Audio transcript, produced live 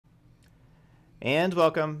And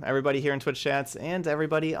welcome everybody here in Twitch chats and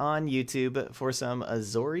everybody on YouTube for some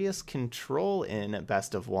Azorius Control in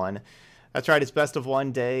Best of One. That's right, it's Best of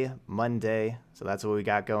One day, Monday, so that's what we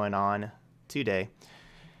got going on today.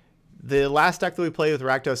 The last deck that we played with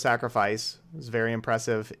Rakdos Sacrifice was very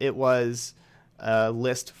impressive. It was a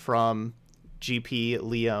list from GP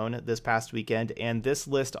Leon this past weekend, and this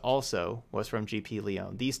list also was from GP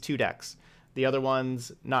Leon. These two decks. The other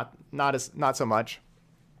ones, not so much.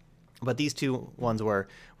 But these two ones we're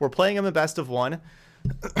playing them in Best of One,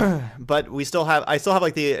 but I still have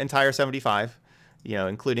like the entire 75, you know,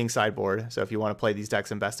 including sideboard. So if you want to play these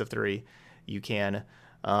decks in Best of 3, you can.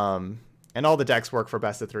 And all the decks work for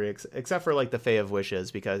Best of 3 except for like the Fae of Wishes,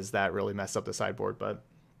 because that really messed up the sideboard. But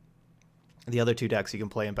the other two decks you can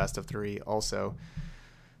play in Best of 3 also.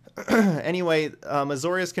 Anyway,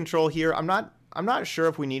 Azorius Control here. I'm not sure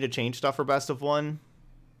if we need to change stuff for Best of One.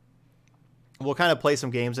 We'll kind of play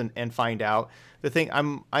some games and find out. The thing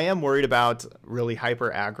I am worried about really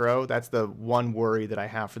hyper aggro. That's the one worry that I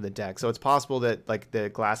have for the deck. So it's possible that like the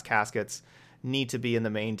glass caskets need to be in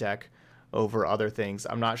the main deck over other things.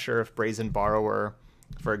 I'm not sure if Brazen Borrower,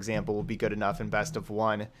 for example, will be good enough in Best of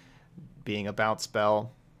One, being a bounce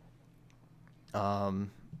spell.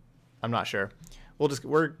 I'm not sure.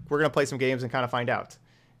 We're gonna play some games and kind of find out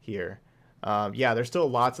here. Yeah, there's still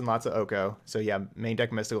lots and lots of Oko. So yeah, main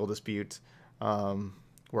deck Mystical Dispute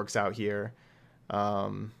works out here.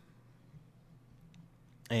 So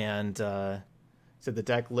the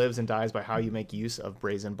deck lives and dies by how you make use of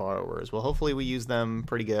Brazen Borrowers. Well, hopefully we use them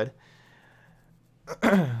pretty good.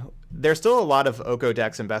 There's still a lot of Oko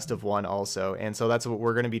decks in Best of One also, and so that's what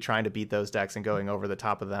we're going to be trying to beat those decks and going over the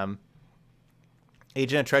top of them.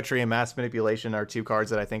 Agent of Treachery and Mass Manipulation are two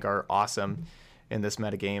cards that I think are awesome in this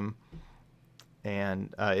metagame,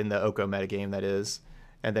 and in the Oko metagame, that is.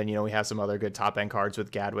 And then, you know, we have some other good top-end cards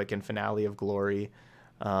with Gadwick and Finale of Glory.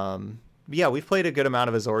 Yeah, we've played a good amount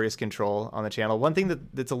of Azorius Control on the channel. One thing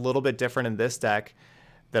that's a little bit different in this deck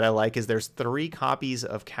that I like is there's 3 copies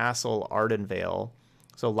of Castle Ardenvale.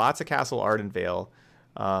 So lots of Castle Ardenvale.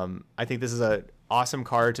 I think this is an awesome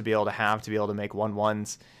card to be able to make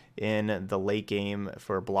 1/1s in the late game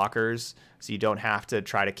for blockers. So you don't have to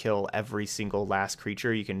try to kill every single last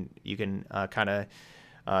creature. You can kind of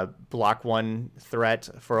block one threat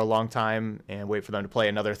for a long time and wait for them to play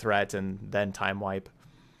another threat and then time wipe.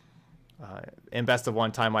 In Best of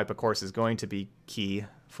One, time wipe, of course, is going to be key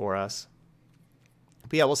for us.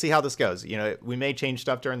 But yeah, we'll see how this goes. You know, we may change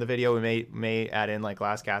stuff during the video. We may add in like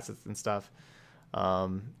glass caskets and stuff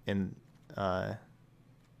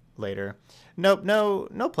later. Nope, no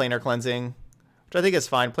planar cleansing, which I think is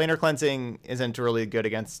fine. Planar cleansing isn't really good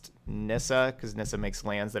against Nissa because Nissa makes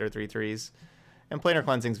lands that are 3/3s. And planar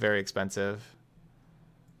cleansing is very expensive.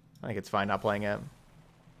 I think it's fine not playing it.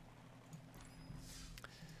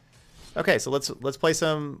 Okay, so let's play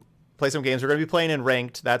some games. We're gonna be playing in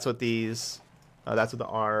ranked. That's what these. That's what the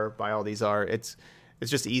R by all these are. It's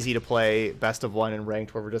just easy to play Best of One in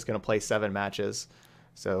ranked, where we're just gonna play 7 matches.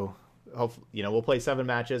 So hopefully, you know, we'll play 7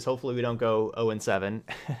 matches. Hopefully we don't go 0-7.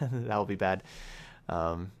 That will be bad.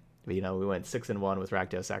 But you know, we went 6-1 with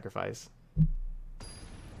Rakdos Sacrifice.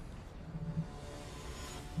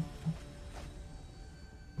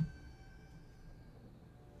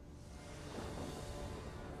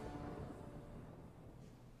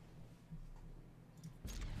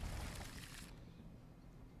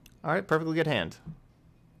 All right, perfectly good hand.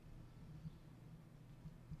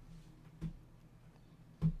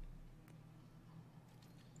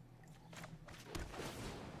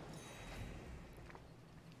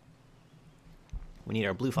 We need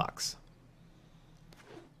our blue fox.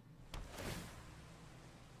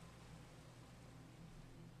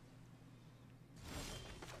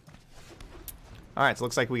 All right, so it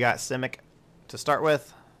looks like we got Simic to start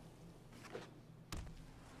with.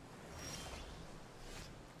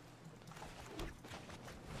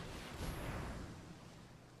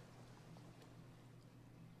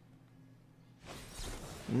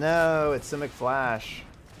 No, it's Simic Flash,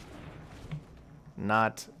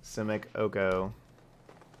 not Simic Oko.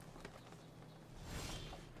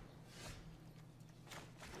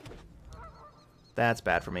 That's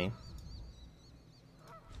bad for me.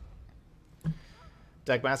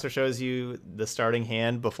 Deckmaster shows you the starting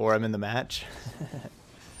hand before I'm in the match.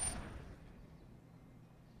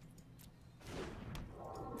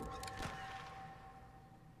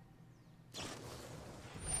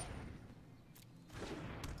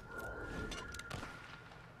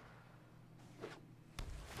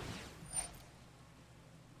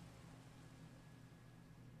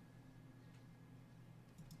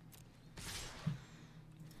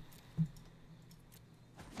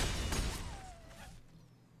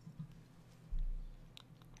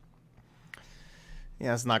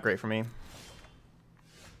 Yeah, it's not great for me.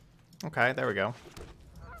 Okay, there we go.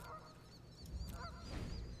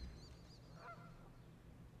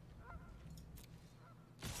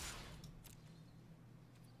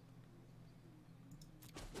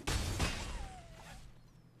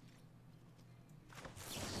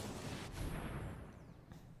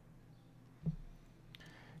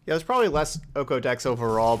 Yeah, there's probably less Oko decks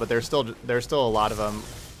overall, but there's still a lot of them.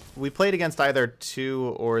 We played against either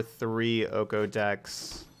 2 or 3 Oko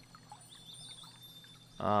decks.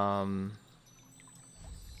 I'm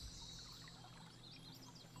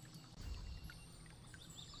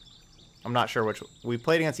not sure which. We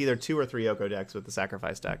played against either 2 or 3 Oko decks with the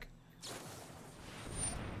sacrifice deck.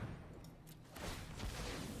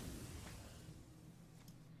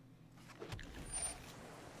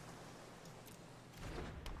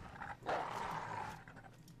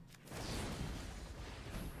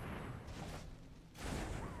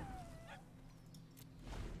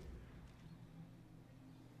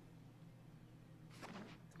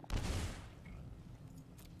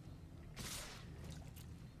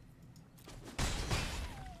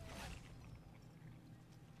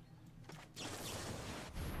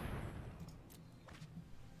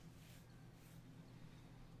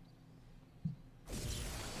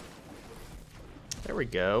 There we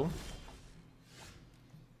go.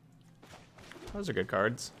 Those are good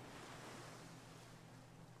cards.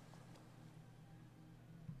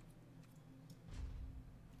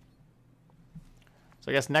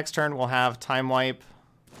 So I guess next turn we'll have Time Wipe.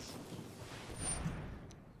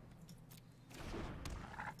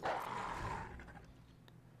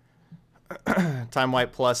 Time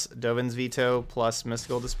Wipe plus Dovin's Veto plus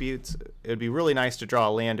Mystical Disputes. It would be really nice to draw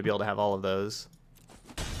a land to be able to have all of those.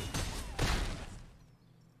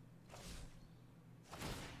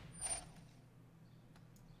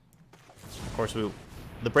 Of course,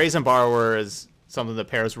 the Brazen Borrower is something that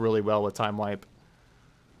pairs really well with Time Wipe.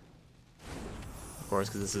 Of course,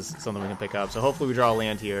 because this is something we can pick up. So hopefully we draw a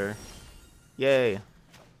land here. Yay.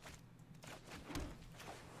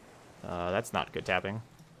 That's not good tapping.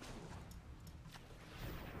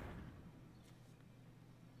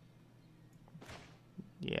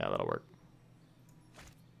 Yeah, that'll work.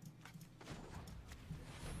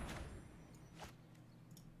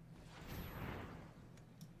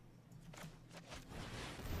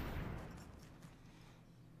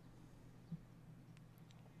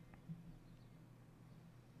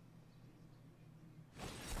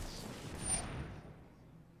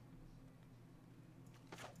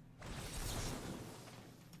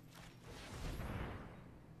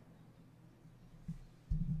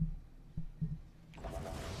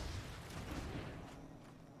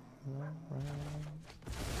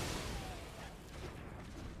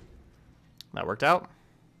 That worked out.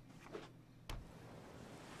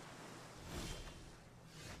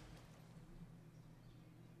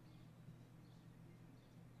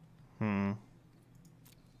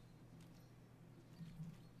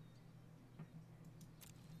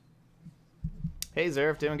 Hey,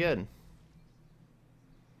 Zerf, doing good.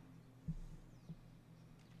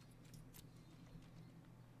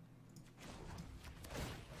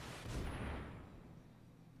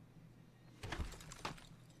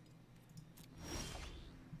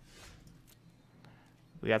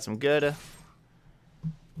 We got some good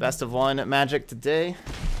best of one magic today.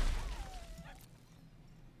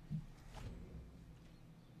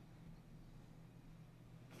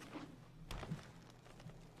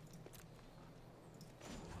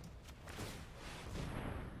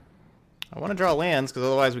 I want to draw lands because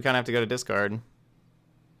otherwise we kind of have to go to discard.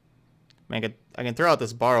 I can throw out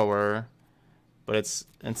this Borrower, but it's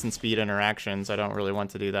instant speed interaction, so I don't really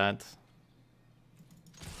want to do that.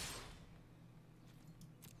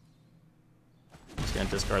 Just gonna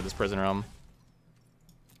discard this Prison Realm.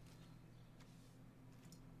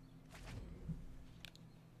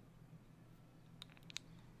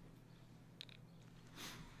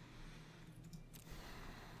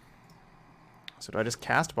 So do I just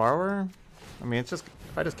cast Borrower? I mean, it's just,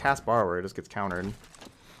 if I just cast Borrower, it just gets countered.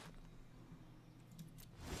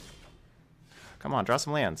 Come on, draw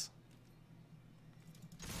some lands.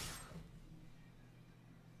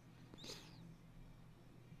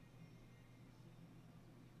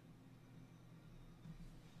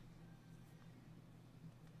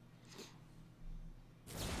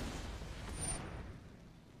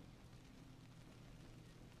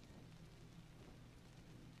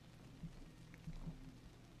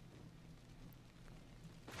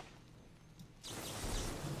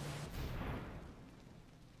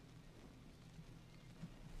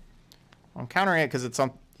 I'm countering it because it's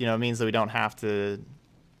some, it means that we don't have to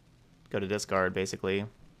go to discard, basically.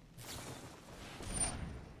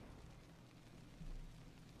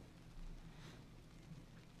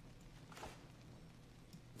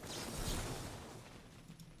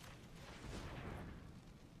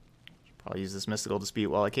 Probably use this Mystical Dispute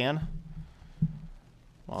while I can.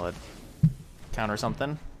 While it counters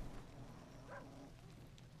something.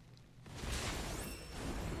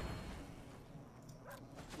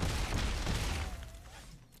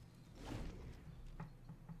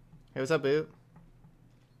 Hey, what's up, Boot?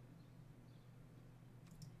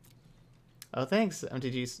 Oh, thanks,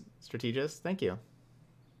 MTG Strategist. Thank you.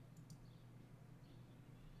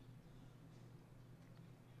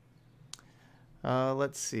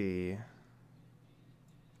 Let's see.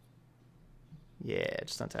 Yeah,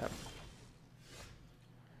 just untap.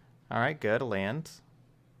 Alright, good. A land.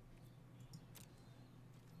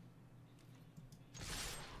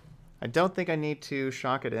 I don't think I need to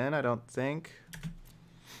shock it in. I don't think.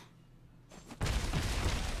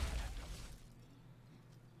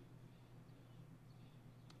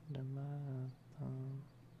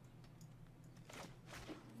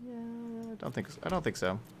 Yeah, I don't think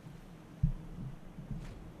so.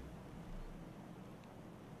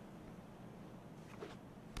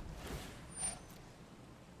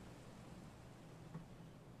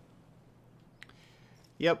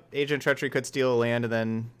 Yep, Agent Treachery could steal a land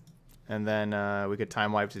and then we could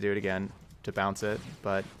time wipe to do it again to bounce it,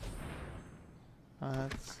 but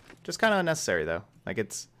it's just kind of unnecessary though. Like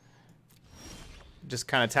it's just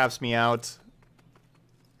kind of taps me out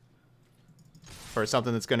for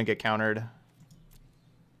something that's going to get countered.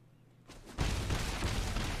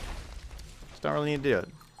 Just don't really need to do it.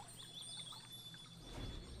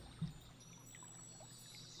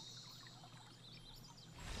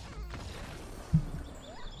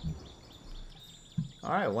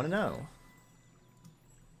 All right, 1-0.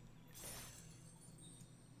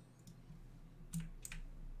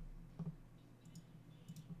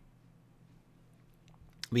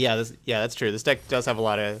 But yeah, that's true. This deck does have a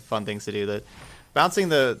lot of fun things to do. That bouncing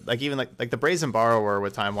the even the Brazen Borrower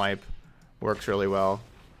with Time Wipe works really well.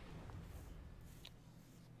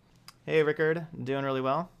 Hey Rickard, doing really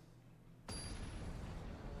well.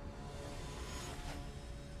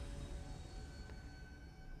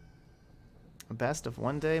 Best of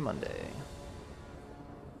one day Monday.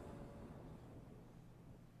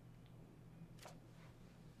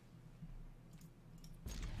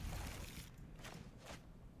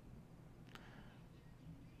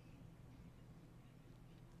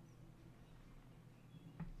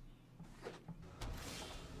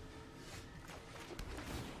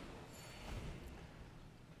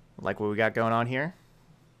 Like what we got going on here.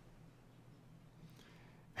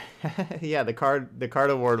 Yeah, the card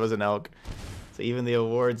award was an elk. So even the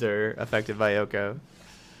awards are affected by Oko.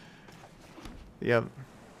 Yep.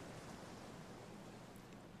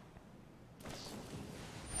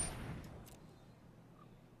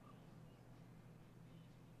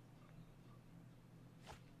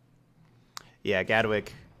 Yeah,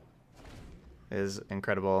 Gadwick is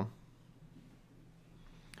incredible.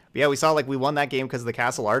 But yeah, we saw we won that game because of the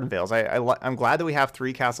Castle Ardenvales. I'm glad that we have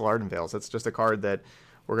 3 Castle Ardenvales. It's just a card that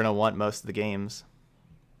we're going to want most of the games.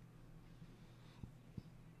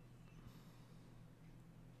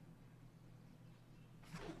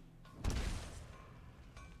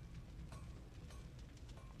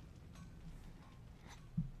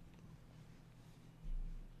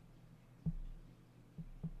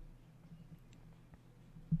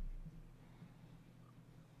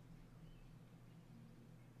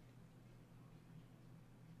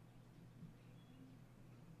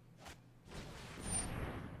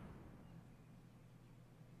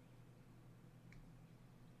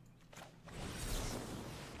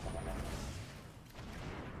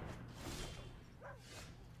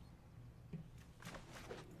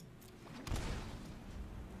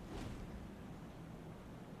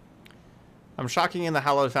 I'm shocking in the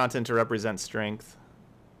Hallowed Fountain to represent strength.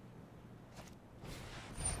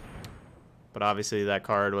 But obviously that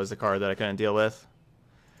card was the card that I couldn't deal with.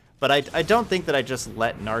 But I don't think that I just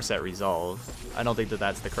let Narset resolve. I don't think that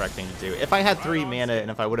that's the correct thing to do. If I had 3 mana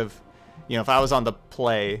and if I would have, if I was on the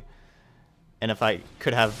play and if I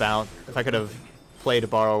could have played a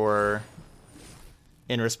Borrower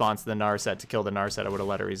in response to the Narset to kill the Narset, I would have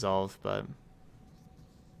let it resolve, but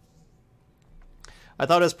I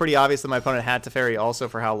thought it was pretty obvious that my opponent had Teferi also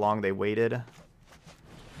for how long they waited.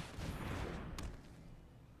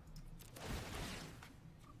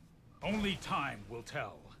 Only time will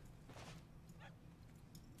tell.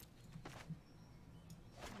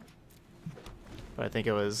 But I think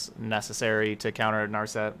it was necessary to counter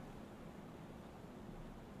Narset.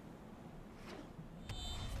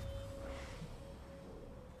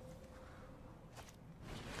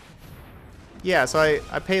 Yeah, so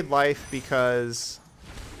I paid life because...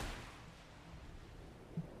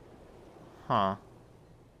 Huh.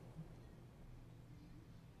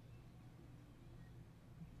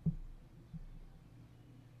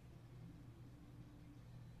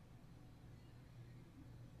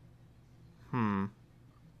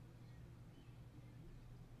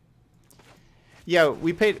 Yeah,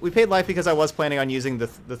 we paid life because I was planning on using the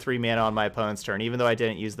 3 mana on my opponent's turn, even though I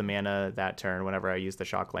didn't use the mana that turn whenever I used the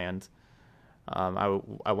shock land.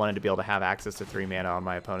 I wanted to be able to have access to 3 mana on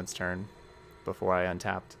my opponent's turn before I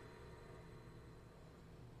untapped.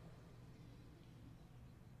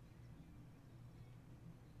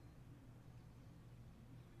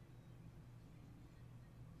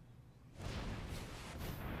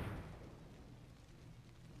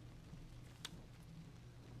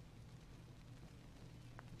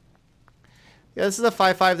 Yeah, this is a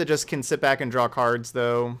 5/5 that just can sit back and draw cards,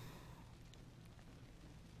 though.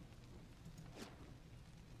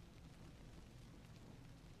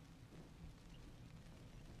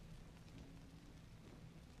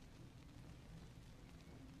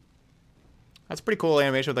 That's pretty cool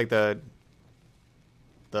animation with like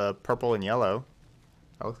the purple and yellow.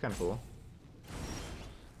 That looks kind of cool.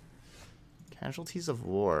 Casualties of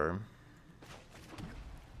War.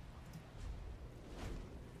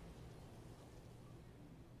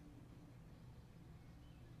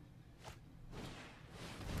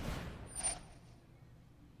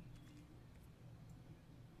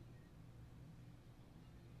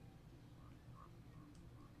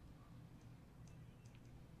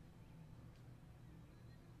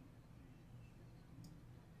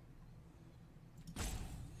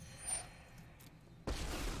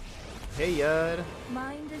 Hey, Yud.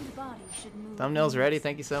 Mind and body should move. Thumbnail's ready.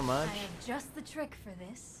 Thank you so much. I have just the trick for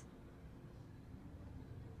this.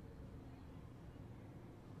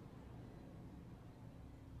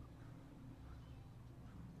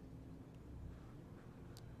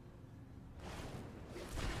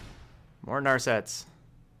 More Narsets.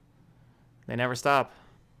 They never stop.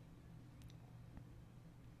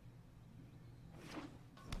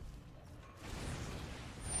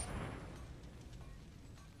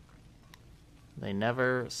 They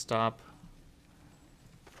never stop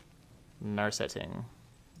Narsetting.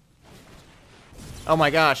 Oh my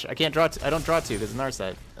gosh, I can't draw. I don't draw 2 because it's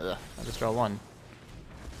Narset. Ugh, I just draw 1.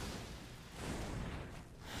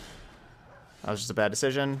 That was just a bad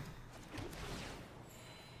decision.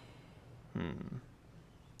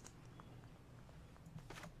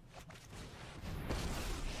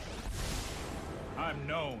 I'm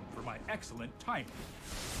known for my excellent timing.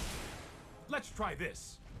 Let's try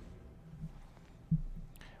this.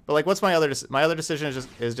 But like, what's my other decision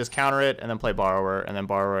is just counter it and then play Borrower and then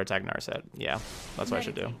Borrower attack Narset. Yeah, that's what I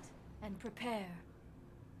should do. And prepare.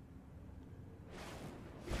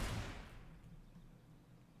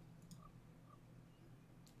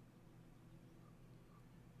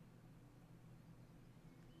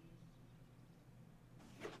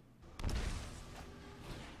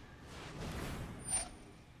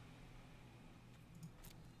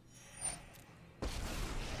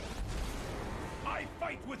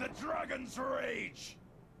 With a dragon's rage.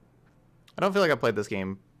 I don't feel like I played this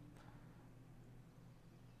game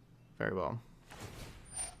very well.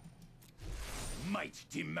 Might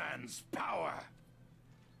demands power.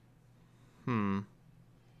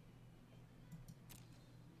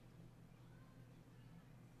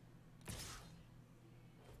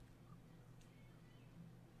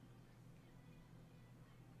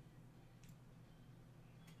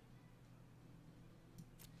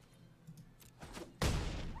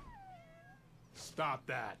 Stop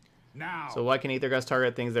that now. So why can Aethergust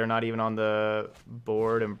target things that are not even on the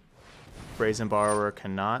board and Brazen Borrower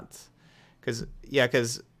cannot? Because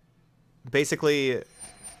basically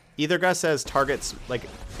Aethergust says targets, like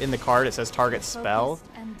in the card it says target spell.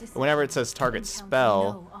 Whenever it says target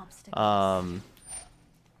spell,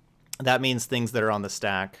 that means things that are on the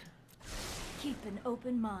stack. Keep an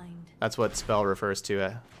open mind. That's what spell refers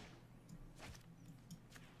to.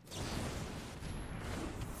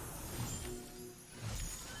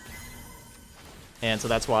 And so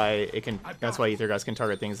that's why it can. That's why Aethergust can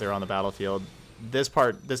target things that are on the battlefield. This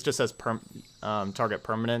just says target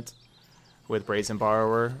permanent with Brazen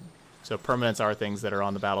Borrower. So permanents are things that are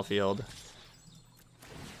on the battlefield.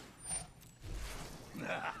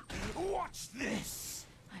 Watch this.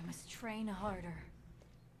 I must train harder.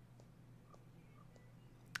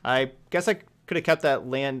 I guess I could have kept that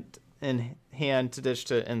land in hand to ditch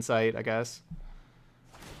to Insight, I guess.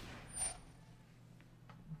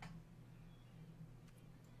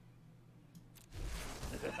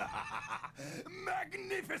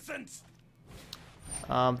 Magnificent.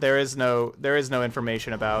 There is no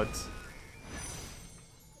information about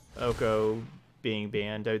Oko being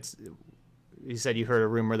banned. You said you heard a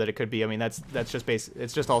rumor that it could be. I mean, that's just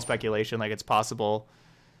it's just all speculation. Like, it's possible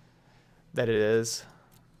that it is.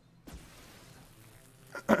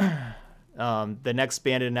 The next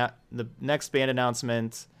band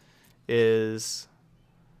announcement is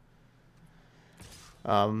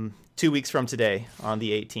 2 weeks from today on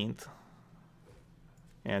the 18th.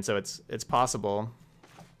 And so it's possible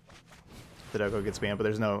that aggro gets banned, but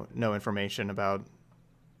there's no information about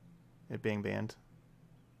it being banned.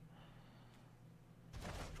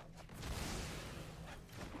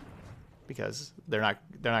 Because they're not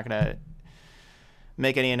gonna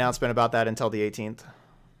make any announcement about that until the 18th.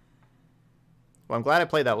 Well, I'm glad I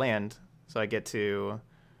played that land, so I get to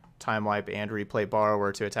time wipe and replay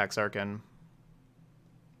Borrower to attack Sarkin.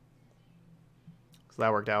 So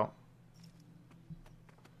that worked out.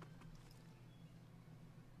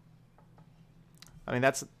 I mean,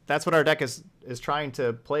 that's what our deck is trying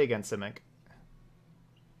to play against Simic.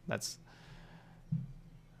 That's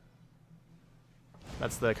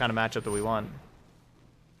the kind of matchup that we want.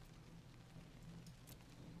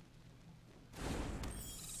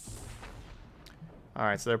 All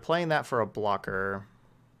right, so they're playing that for a blocker.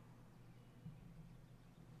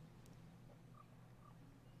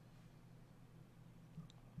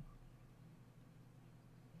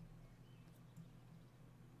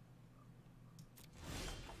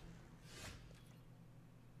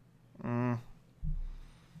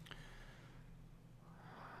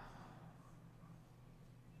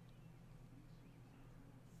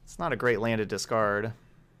 It's not a great land to discard.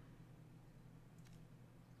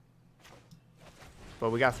 But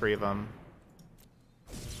we got 3 of them.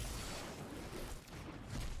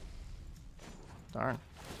 Darn.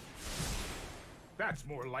 That's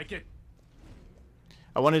more like it.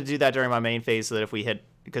 I wanted to do that during my main phase so that if we hit,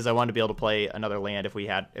 because I wanted to be able to play another land if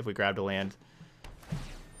we grabbed a land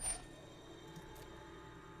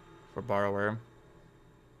for Borrower.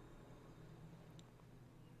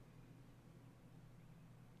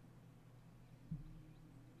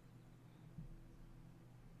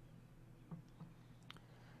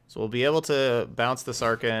 So we'll be able to bounce the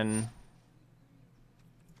Sarkin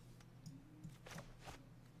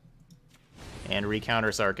and recounter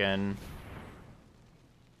Sarkin.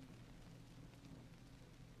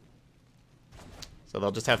 So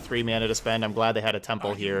they'll just have 3 mana to spend. I'm glad they had a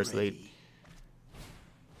temple here, so they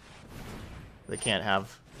can't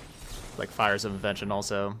have like Fires of Invention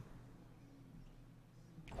also.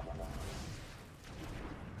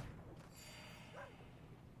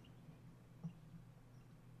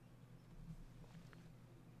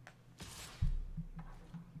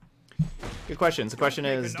 Good questions. The question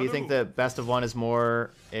is, do you think that best of one is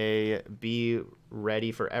more a be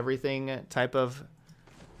ready for everything type of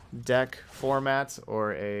deck format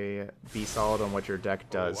or a be solid on what your deck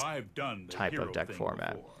does type of deck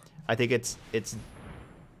format? Before. I think it's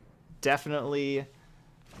definitely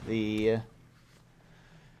the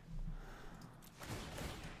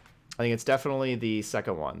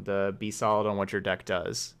second one, the be solid on what your deck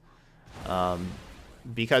does.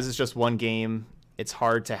 Because it's just one game, it's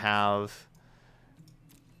hard to have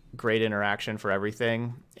great interaction for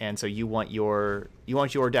everything, and so you want your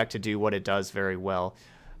deck to do what it does very well.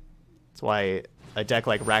 That's why a deck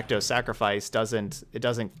like Rakdos Sacrifice doesn't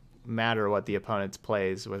matter what the opponent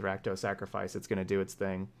plays with Rakdos Sacrifice, it's going to do its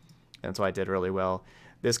thing. And that's why it did really well.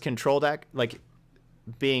 This control deck, like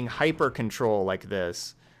being hyper control like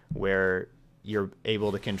this, where you're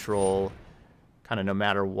able to control kind of no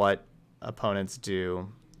matter what opponents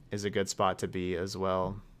do, is a good spot to be as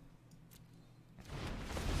well.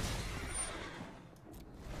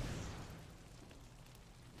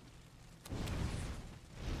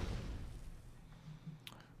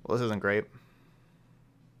 Well, this isn't great.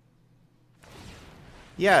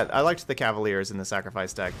 Yeah, I liked the Cavaliers in the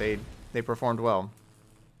Sacrifice deck. They performed well.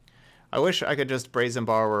 I wish I could just Brazen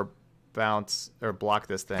Borrower bounce or block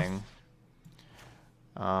this thing.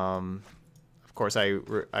 Of course, I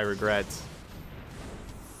regret.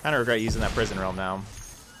 Kind of regret using that Prison Realm now.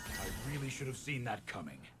 I really should have seen that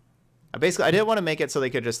coming. I didn't want to make it so they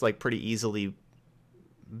could just like pretty easily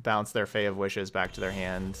bounce their Fae of Wishes back to their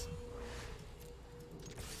hand.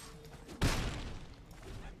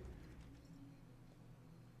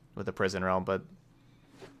 With the Prison Realm, but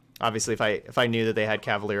obviously if I knew that they had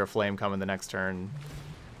Cavalier of Flame coming the next turn,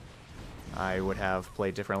 I would have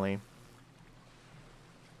played differently.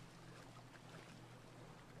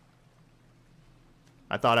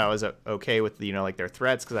 I thought I was okay with, you know, like their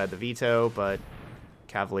threats because I had the veto, but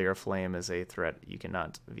Cavalier of Flame is a threat you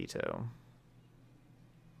cannot veto.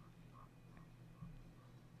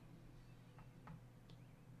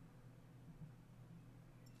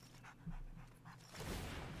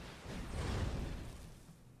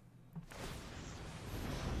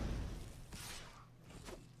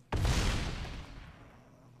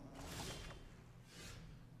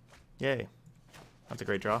 Yay. That's a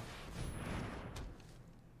great draw.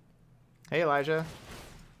 Hey, Elijah.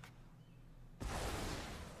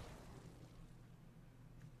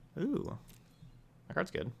 Ooh. That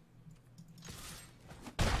card's good.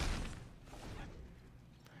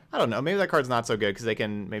 I don't know. Maybe that card's not so good because they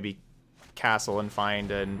can maybe castle and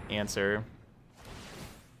find an answer.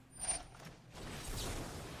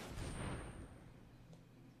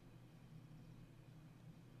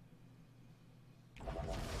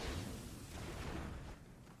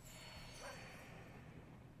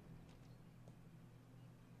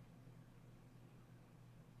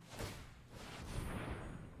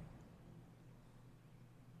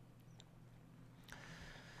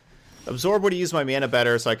 Absorb would have used my mana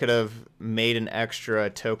better, so I could have made an extra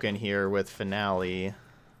token here with Finale.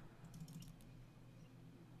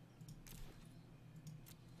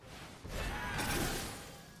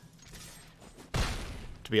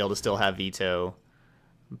 To be able to still have Veto.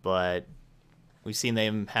 But we've seen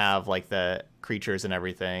them have, like, the creatures and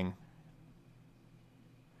everything.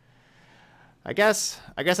 I guess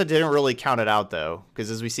I didn't really count it out, though.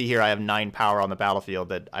 Because as we see here, I have 9 power on the battlefield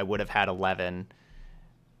that I would have had 11.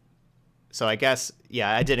 So I guess, yeah,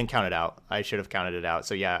 I didn't count it out. I should have counted it out.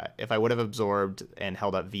 So yeah, if I would have absorbed and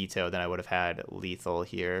held up Veto, then I would have had lethal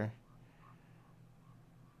here.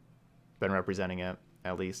 Been representing it,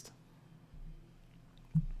 at least.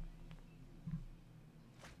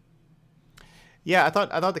 Yeah, I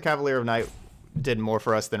thought the Cavalier of Night did more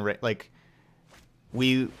for us than, like,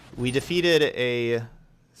 we defeated a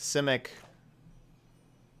Simic.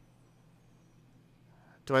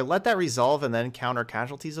 Do I let that resolve and then counter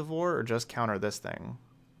Casualties of War, or just counter this thing?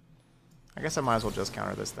 I guess I might as well just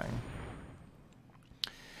counter this thing.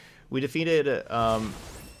 We defeated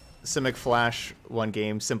Simic Flash one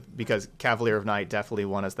game because Cavalier of Night definitely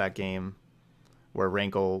won us that game, where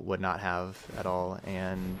Rankle would not have at all.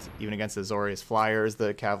 And even against the Azorius Flyers,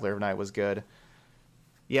 the Cavalier of Night was good.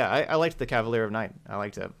 Yeah, I liked the Cavalier of Night. I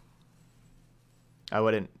liked it. I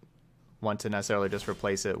wouldn't want to necessarily just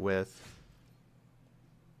replace it with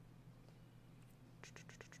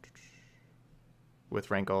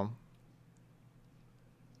Rankle.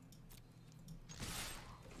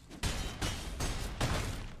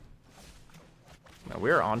 Now,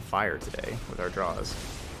 we're on fire today with our draws.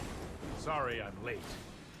 Sorry I'm late.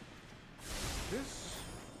 This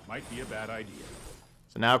might be a bad idea.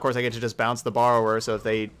 So now, of course, I get to just bounce the Borrower, so if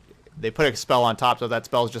they put a spell on top, so that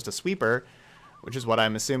spell is just a sweeper, which is what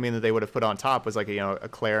I'm assuming that they would have put on top, was like a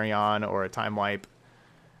Clarion or a Time Wipe.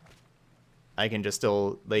 I can just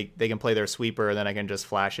still, they can play their sweeper, and then I can just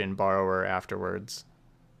flash in Borrower afterwards.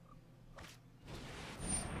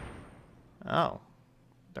 Oh.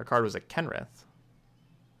 Their card was a Kenrith.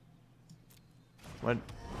 What?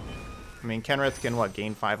 I mean, Kenrith can, what,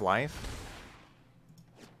 gain 5 life?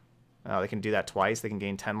 Oh, they can do that twice. They can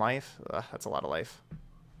gain 10 life. Ugh, that's a lot of life.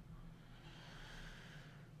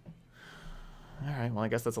 Alright, well, I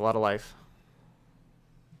guess that's a lot of life.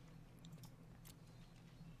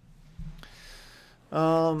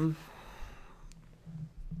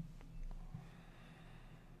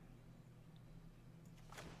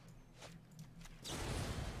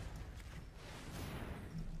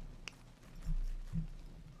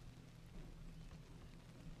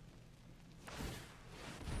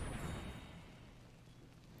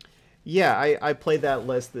 Yeah, I played that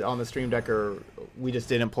list on the Stream Decker. We just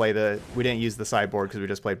didn't play we didn't use the sideboard because we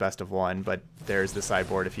just played best of one, but there's the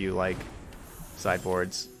sideboard if you like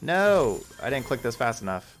sideboards. No, I didn't click this fast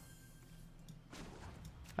enough.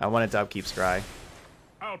 I wanted to upkeep Scry.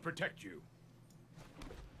 I'll protect you.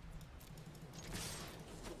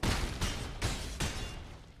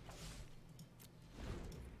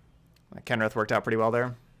 Kenrith worked out pretty well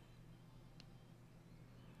there.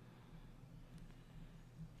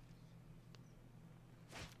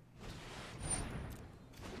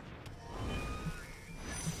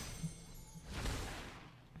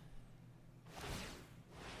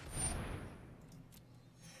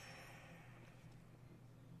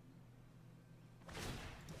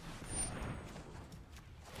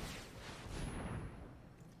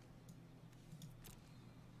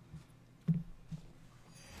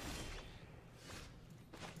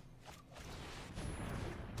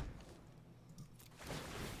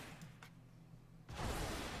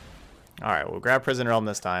 Alright, we'll grab Prison Realm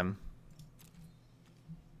this time.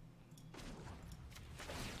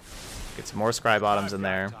 Get some more Scry Bottoms in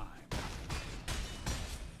there.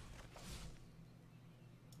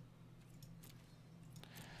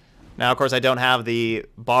 Now, of course, I don't have the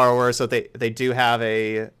Borrower, so they do have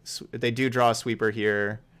they do draw a sweeper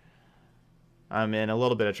here. I'm in a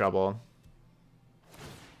little bit of trouble.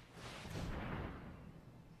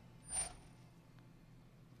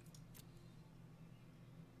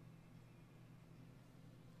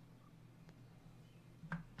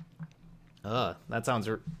 That sounds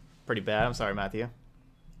pretty bad. I'm sorry, Matthew.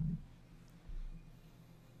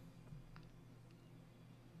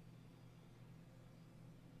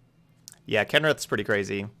 Yeah, Kenrith's pretty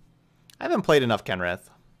crazy. I haven't played enough Kenrith.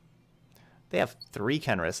 They have 3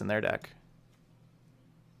 Kenriths in their deck.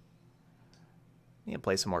 Need to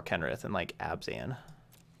play some more Kenrith and like Abzan.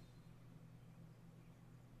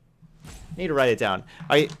 Need to write it down.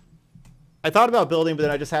 I thought about building, but then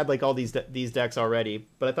I just had like all these decks already.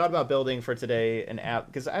 But I thought about building for today an app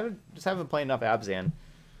because I just haven't played enough Abzan.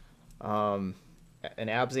 An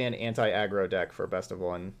Abzan anti-aggro deck for best of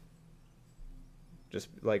one. Just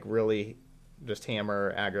like really, just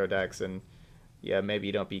hammer aggro decks, and yeah, maybe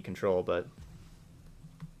you don't beat control, but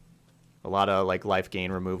a lot of like life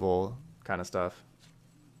gain removal kind of stuff.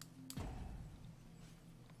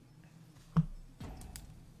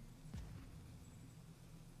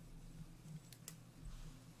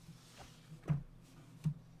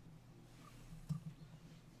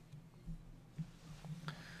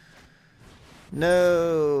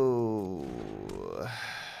 No,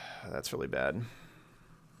 that's really bad.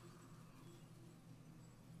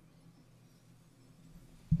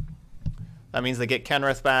 That means they get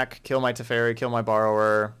Kenrith back, kill my Teferi, kill my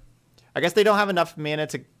Borrower. I guess they don't have enough mana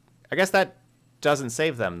to... I guess that doesn't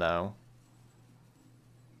save them, though.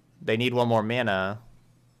 They need 1 more mana.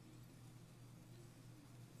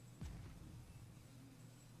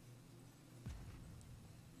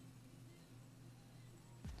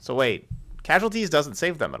 So wait, Casualties doesn't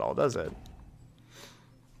save them at all, does it?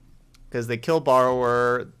 Because they kill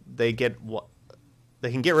Borrower, they get...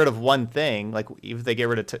 They can get rid of 1 thing, like if they get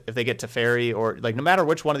rid of if they get Teferi, or like no matter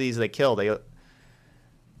which one of these they kill, they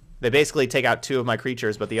basically take out 2 of my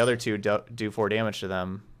creatures, but the other 2 do 4 damage to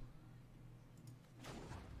them.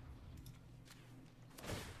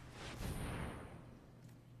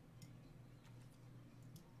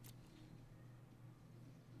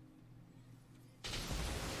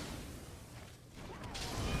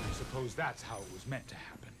 I suppose that's how it was meant to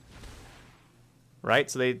happen.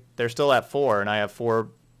 Right? So they're still at 4, and I have 4.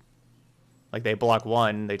 Like, they block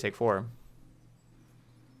 1, they take 4.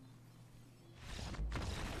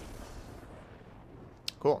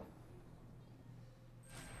 Cool.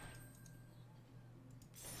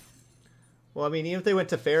 Well, I mean, even if they went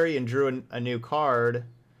to Fairy and drew a new card,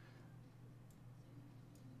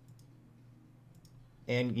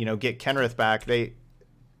 and, you know, get Kenrith back,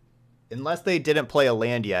 unless they didn't play a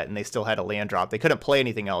land yet and they still had a land drop, they couldn't play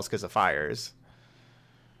anything else because of fires.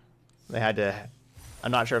 They had to...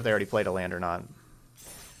 I'm not sure if they already played a land or not.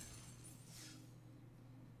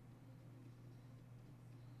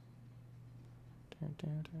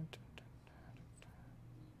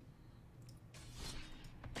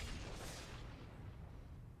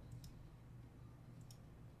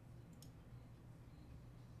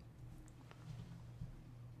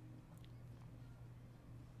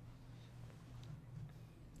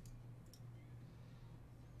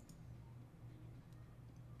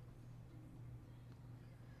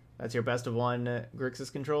 That's your best of 1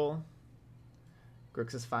 Grixis Control.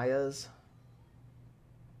 Grixis Fires.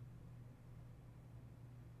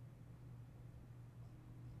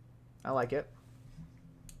 I like it.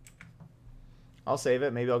 I'll save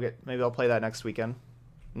it. Maybe I'll play that next weekend.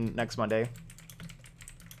 Next Monday.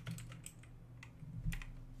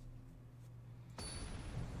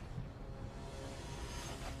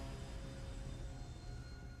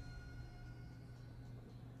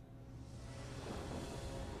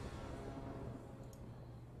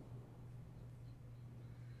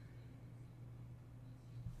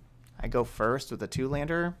 I go first with a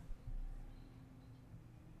 2-lander.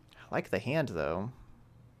 I like the hand, though.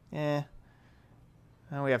 Eh.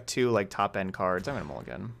 Now we have 2, like, top-end cards. I'm going to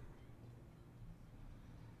mulligan.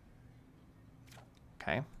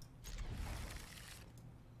 Okay.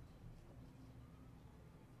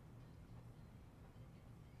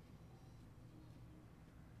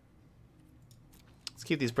 Let's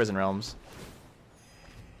keep these Prison Realms.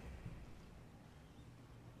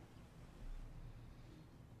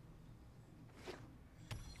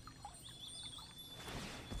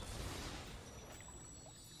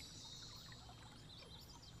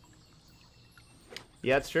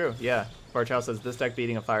 Yeah, it's true. Yeah. Barchow says this deck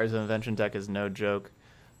beating a Fires of Invention deck is no joke.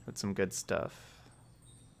 That's some good stuff.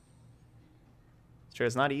 It's true,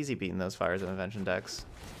 it's not easy beating those Fires of Invention decks.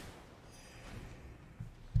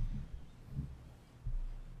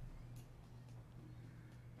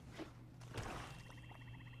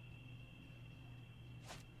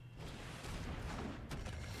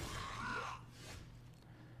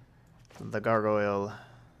 The Gargoyle.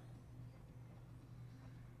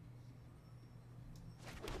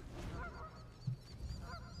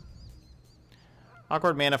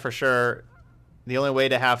 Awkward mana for sure. The only way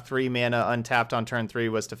to have 3 mana untapped on turn 3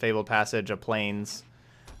 was to Fabled Passage a Plains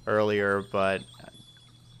earlier, but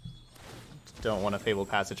don't want a Fabled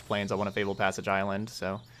Passage Plains. I want a Fabled Passage Island,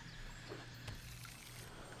 so.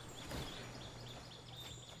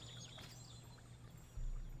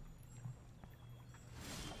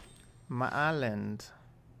 My island.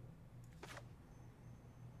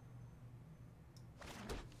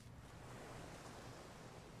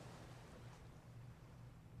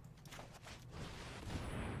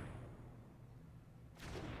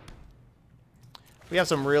 We have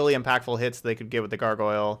some really impactful hits they could get with the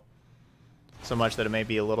Gargoyle. So much that it may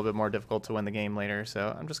be a little bit more difficult to win the game later.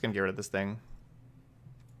 So I'm just going to get rid of this thing.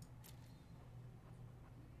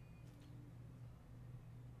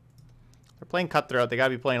 They're playing Cutthroat. They got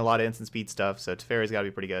to be playing a lot of instant speed stuff. So Teferi's got to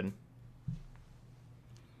be pretty good.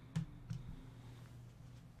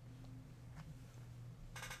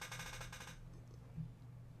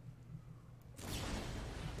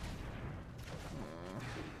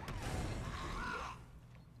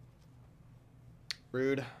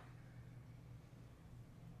 Rude.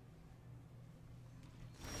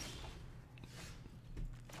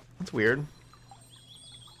 That's weird.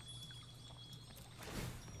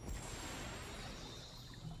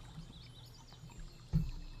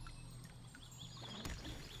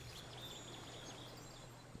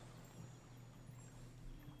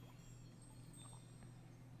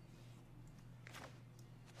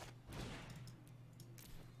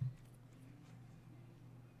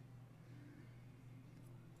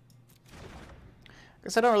 I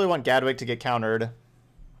guess I don't really want Gadwick to get countered.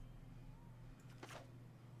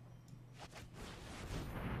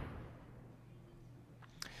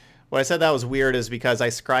 Why I said that was weird is because I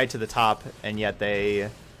scryed to the top, and yet they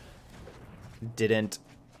didn't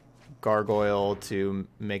Gargoyle to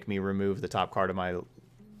make me remove the top card of my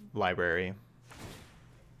library.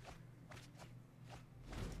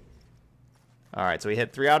 Alright, so we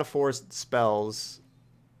hit 3 out of 4 spells,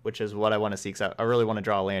 which is what I want to see, because I really want to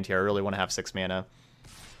draw a land here. I really want to have 6 mana.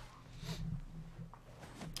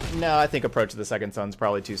 No, I think Approach of the Second Sun's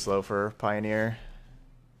probably too slow for Pioneer.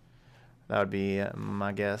 That would be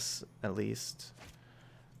my guess, at least.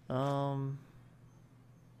 Well,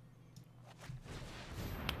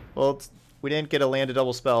 we didn't get a land to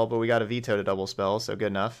double spell, but we got a veto to double spell, so good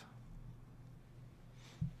enough.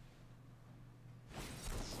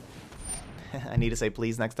 I need to say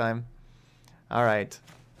please next time. All right.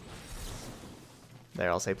 There,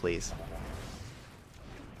 I'll say please.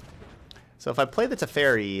 So if I play the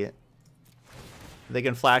Teferi, they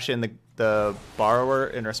can flash in the Borrower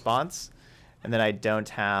in response, and then I don't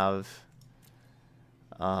have...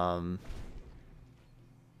 I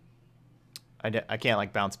can't,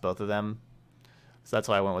 like, bounce both of them. So that's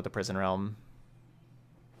why I went with the Prison Realm.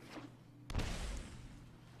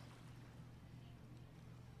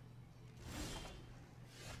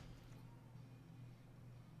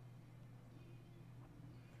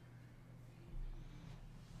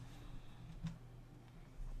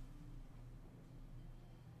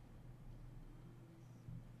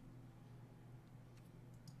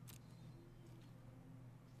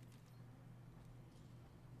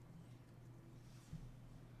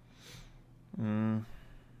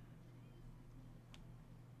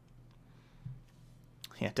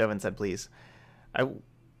 Yeah, Devin said please. I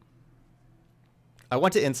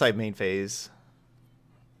want to Insight main phase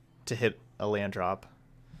to hit a land drop.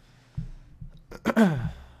 I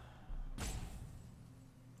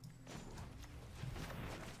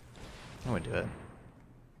would do it.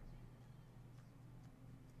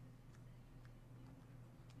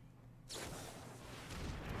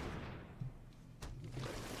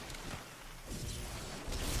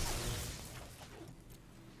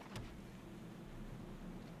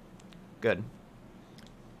 Good.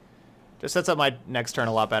 Just sets up my next turn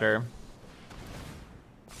a lot better.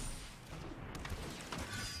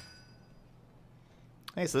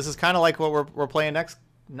 Hey, so this is kind of like what we're playing next,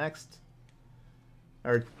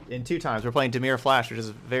 or in 2 times. We're playing Dimir Flash, which is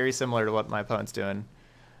very similar to what my opponent's doing.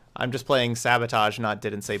 I'm just playing Sabotage, not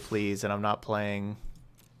Didn't Say Please, and I'm not playing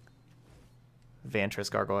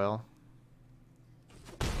Vantress Gargoyle.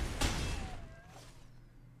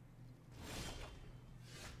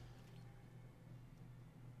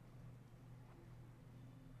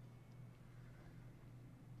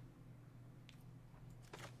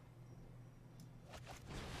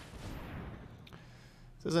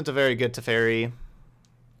 This isn't a very good Teferi.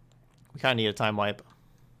 We kind of need a time wipe.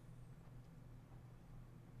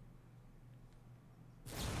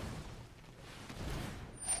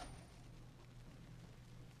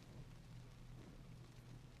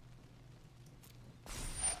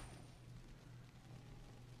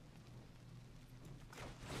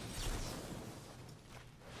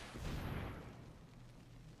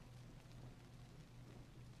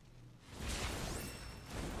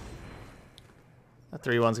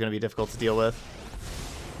 3/1's going to be difficult to deal with.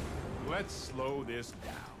 Let's slow this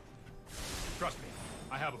down. Trust me,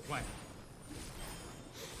 I have a plan.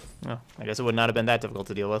 Oh, I guess it would not have been that difficult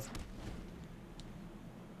to deal with.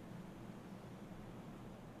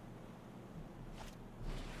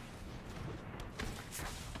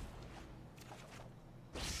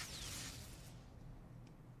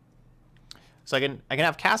 So I can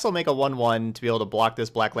have Castle make a 1/1 to be able to block this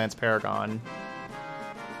Black Lance Paragon.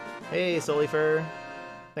 Hey, Solifer.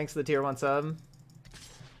 Thanks for the tier 1 sub.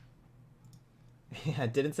 Yeah,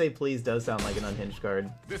 didn't say please does sound like an unhinged card.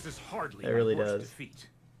 This is hardly It really my worst does. defeat.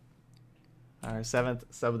 Our 7th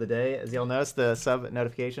sub of the day. As y'all notice, the sub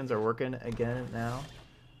notifications are working again now.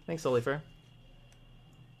 Thanks, Solifer.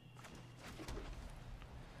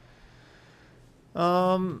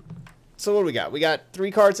 So what do we got? We got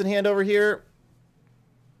 3 cards in hand over here.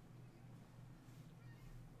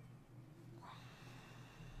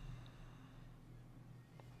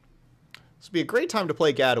 This would be a great time to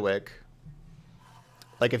play Gadwick.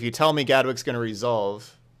 Like, if you tell me Gadwick's going to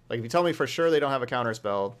resolve. Like, if you tell me for sure they don't have a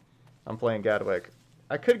counterspell, I'm playing Gadwick.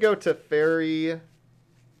 I could go to Fairy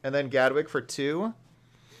and then Gadwick for 2.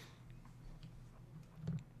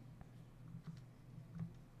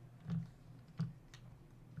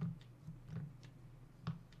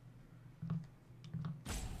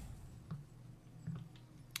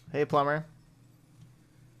 Hey, Plumber.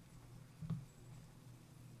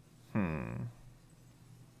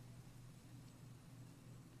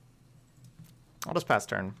 I'll just pass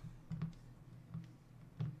turn.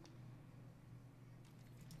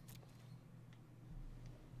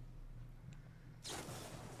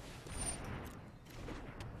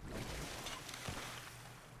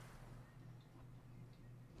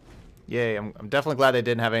 Yay, I'm definitely glad they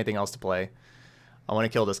didn't have anything else to play. I want to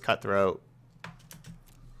kill this Cutthroat.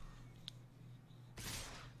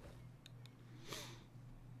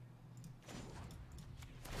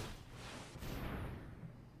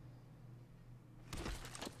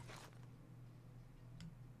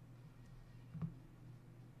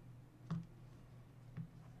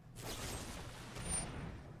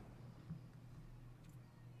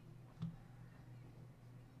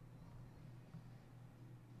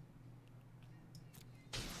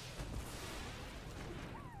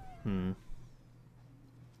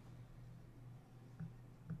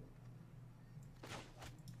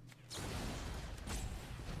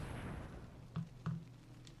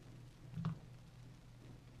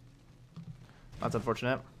 That's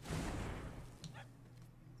unfortunate.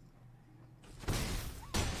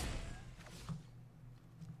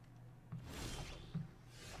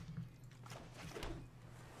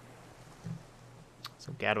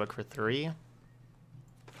 So Gadwick for 3.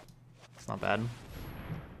 It's not bad.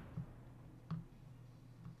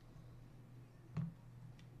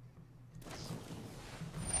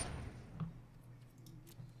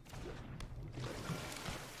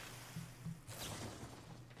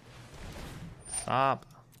 Stop.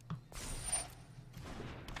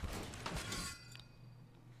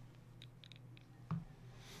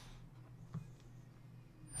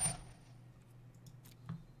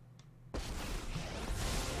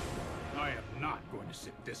 I am not going to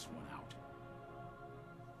sit this one out.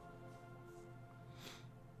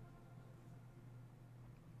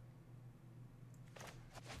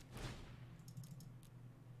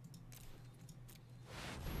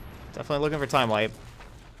 Definitely looking for time wipe.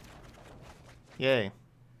 Yay.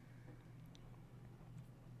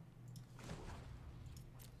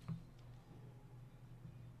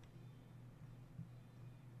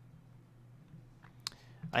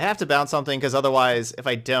 I have to bounce something because otherwise, if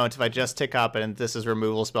I just tick up and this is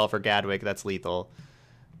removal spell for Gadwick, that's lethal.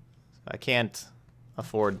 I can't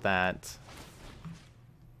afford that.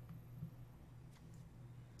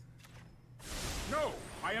 No,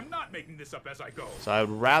 I am not making this up as I go. So I would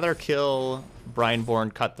rather kill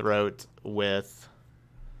Brineborn Cutthroat with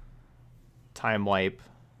Time Wipe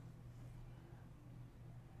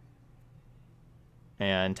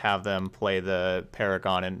and have them play the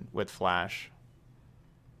Paragon with Flash.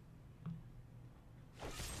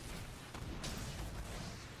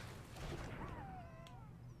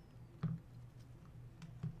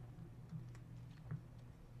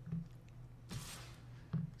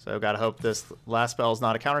 So gotta hope this last spell is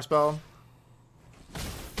not a counterspell.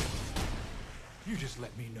 You just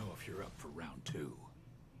let me know if you're up for round 2.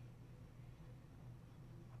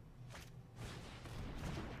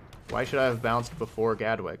 Why should I have bounced before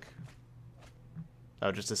Gadwick?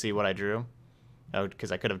 Oh, just to see what I drew? Oh,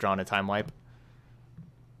 because I could have drawn a Time Wipe.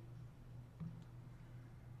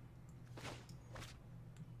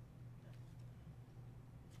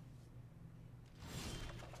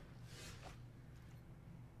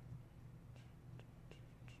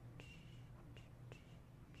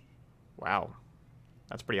 Wow.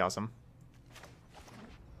 That's pretty awesome.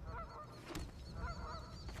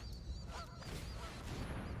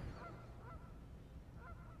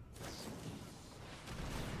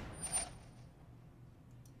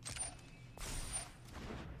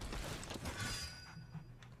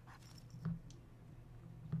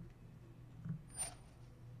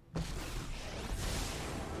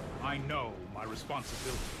 I know my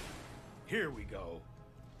responsibility. Here we go.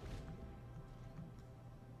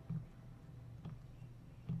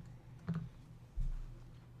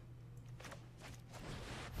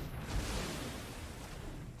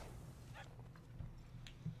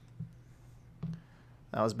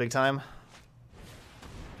 That was big time.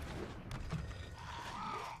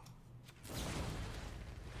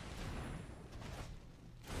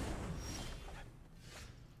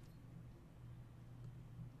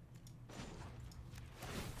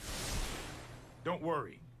 Don't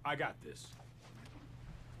worry, I got this.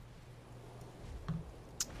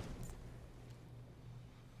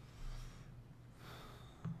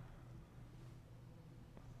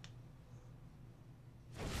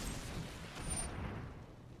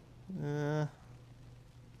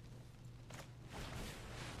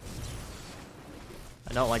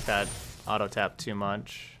 I don't like that auto tap too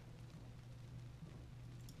much.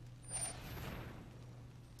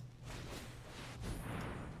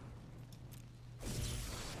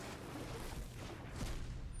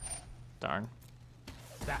 Darn.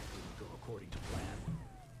 That didn't go according to plan.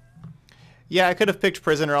 Yeah, I could have picked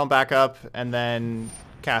Prisoner on backup and then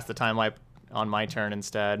cast the Time Wipe on my turn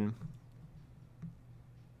instead.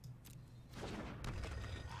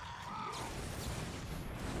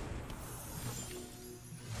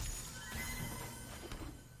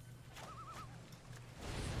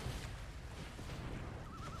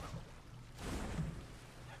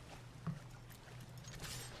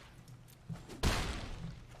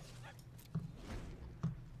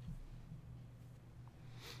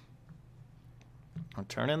 I'll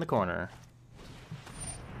turn in the corner.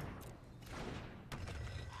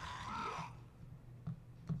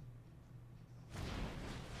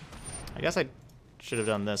 I guess I should have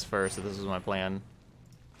done this first if this was my plan.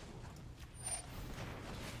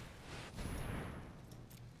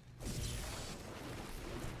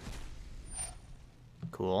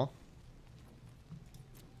 Cool.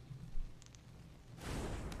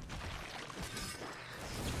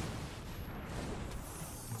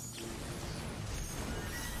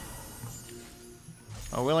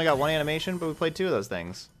 Oh, we only got one animation, but we played two of those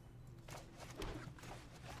things.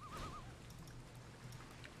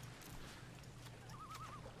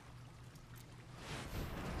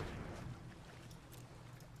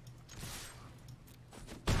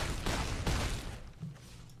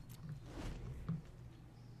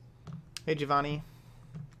 Hey, Giovanni.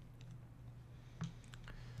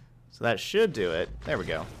 So that should do it. There we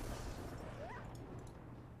go.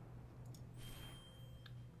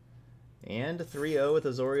 And 3-0 with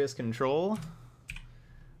Azorius Control.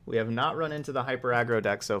 We have not run into the hyper aggro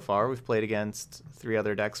deck so far. We've played against 3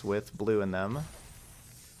 other decks with blue in them.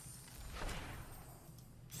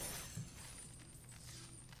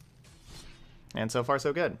 And so far,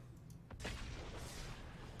 so good.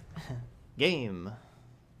 Game.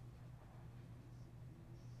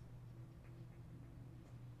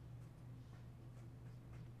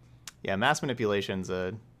 Yeah, Mass Manipulation's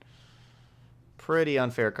a pretty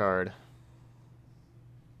unfair card.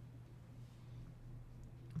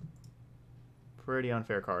 Pretty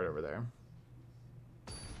unfair card over there.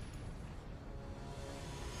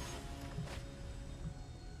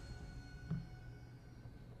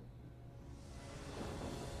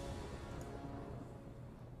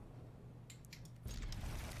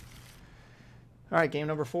 All right, game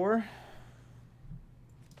number 4.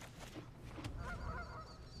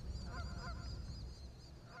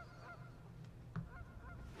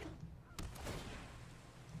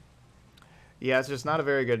 Yeah, it's just not a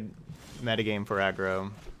very good metagame for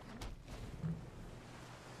aggro.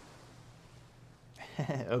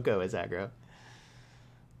 Oko is aggro.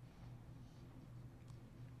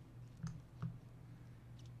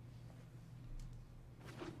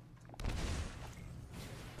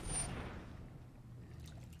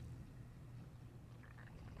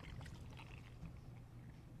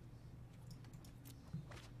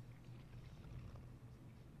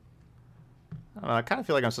 I don't know, I kind of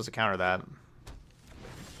feel like I'm supposed to counter that.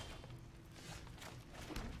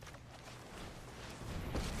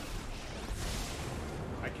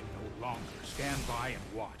 Stand by and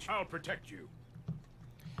watch. I'll protect you.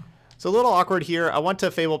 It's a little awkward here. I want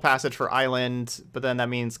to Fable Passage for Island, but then that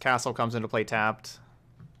means Castle comes into play tapped.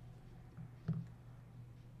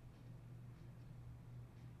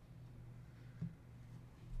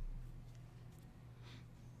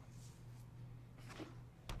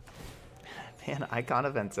 Man, Icon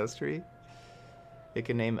of Ancestry. It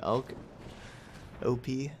can name elk OP.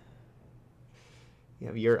 You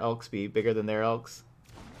have your elks be bigger than their elks.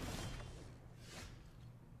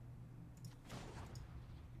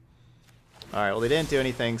 Alright, well they didn't do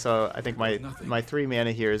anything, so I think my 3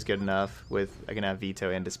 mana here is good enough. With I can have Veto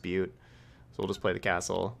and Dispute. So we'll just play the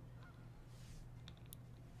castle.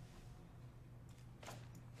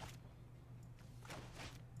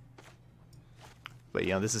 But,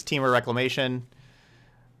 you know, this is Temur Reclamation.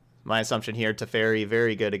 My assumption here, Teferi,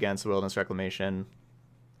 very good against Wilderness Reclamation.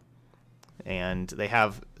 And they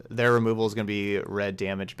have... Their removal is going to be red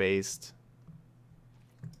damage based.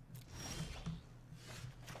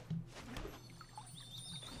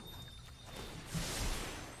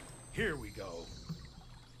 Here we go.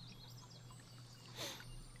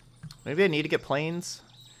 Maybe I need to get planes.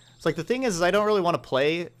 It's like the thing is I don't really want to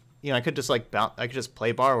play... You know, I could just like I could just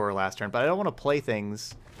play Borrower last turn, but I don't want to play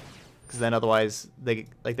things because then otherwise they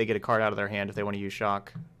get a card out of their hand if they want to use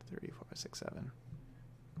Shock. 3, 4, 5, 6, 7.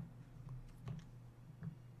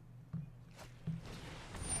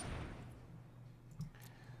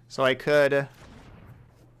 So I could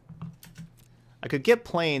get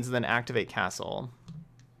planes and then activate Castle.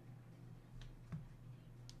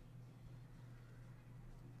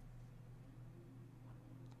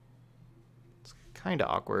 Kind of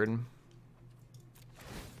awkward.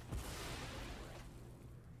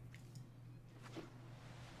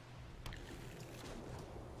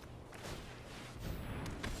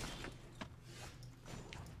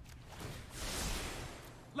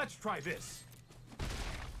 Let's try this.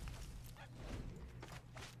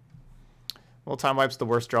 Well, Time Wipe's the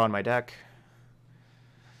worst draw in my deck.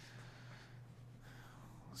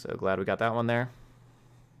 So glad we got that one there.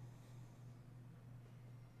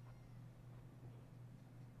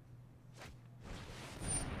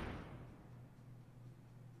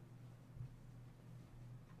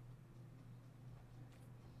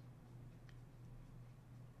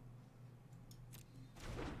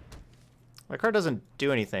 My card doesn't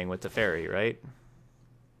do anything with Teferi, right?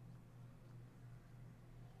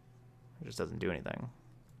 It just doesn't do anything.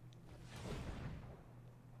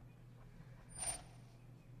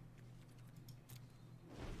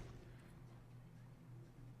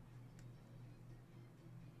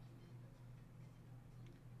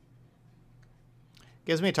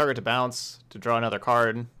 Gives me a target to bounce, to draw another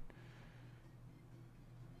card. I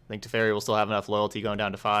think Teferi will still have enough loyalty going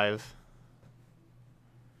down to 5.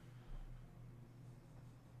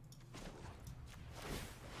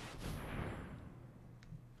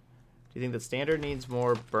 Do you think that Standard needs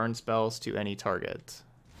more burn spells to any target?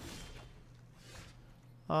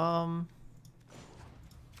 No,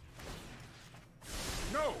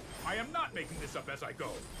 I am not making this up as I go.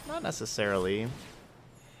 Not necessarily.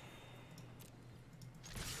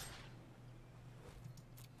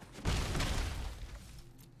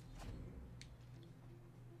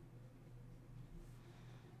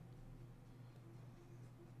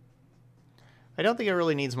 I don't think it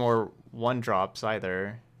really needs more 1-drops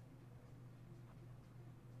either.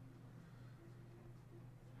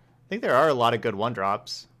 I think there are a lot of good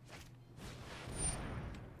 1-drops.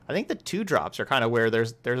 I think the 2-drops are kind of where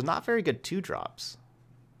there's not very good 2-drops.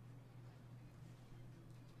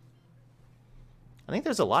 I think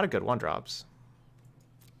there's a lot of good 1-drops.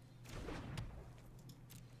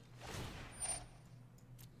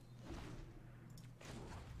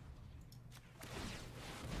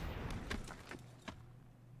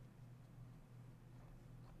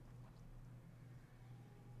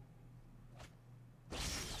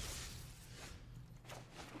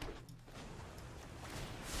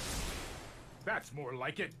 That's more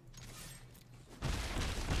like it.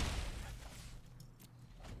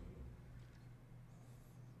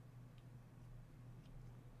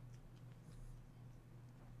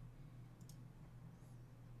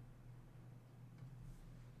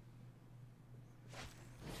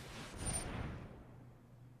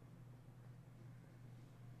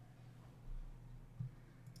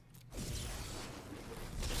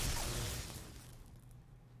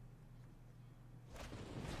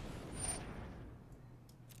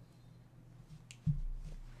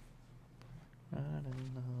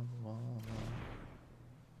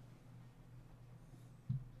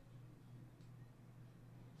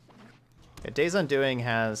 Yeah, Days Undoing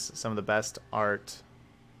has some of the best art.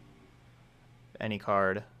 Any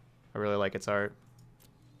card. I really like its art.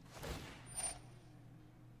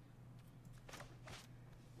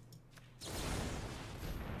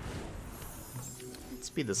 Let's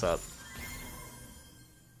speed this up.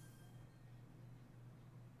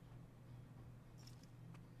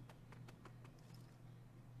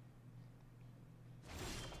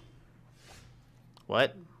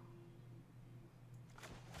 What?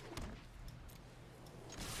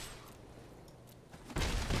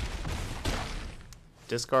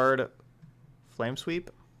 Discard Flame Sweep.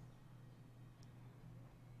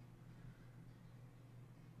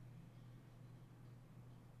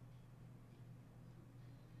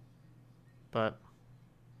 But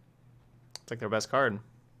it's like their best card.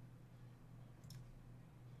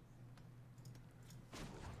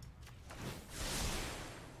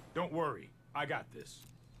 Don't worry, I got this.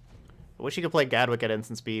 I wish you could play Gadwick at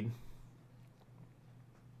instant speed.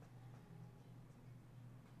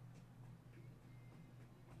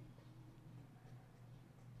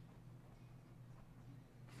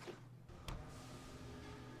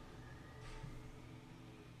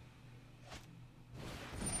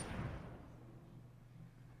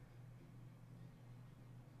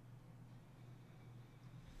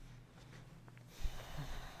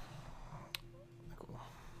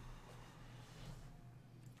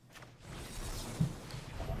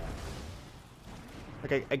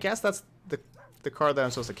 Okay, I guess that's the card that I'm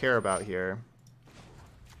supposed to care about here.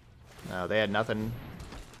 No, they had nothing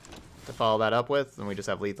to follow that up with, and we just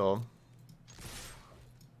have lethal.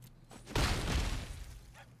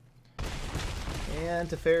 And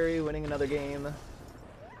Teferi winning another game.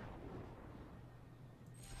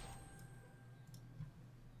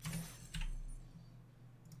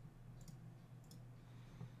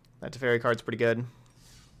 That Teferi card's pretty good.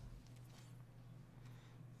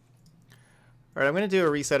 Alright, I'm going to do a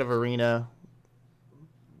reset of Arena.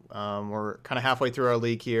 We're kind of halfway through our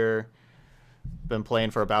league here. Been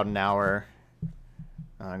playing for about an hour.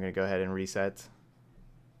 I'm going to go ahead and reset.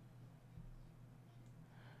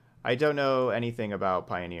 I don't know anything about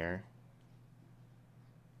Pioneer.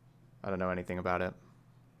 I don't know anything about it.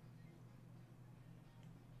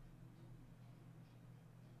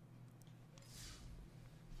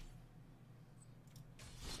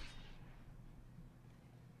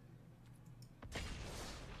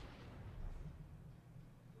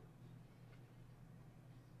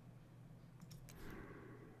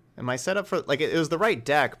 And my setup for, like, it was the right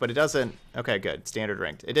deck, but it doesn't... Okay, good. Standard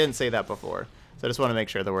ranked. It didn't say that before. So I just want to make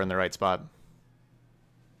sure that we're in the right spot.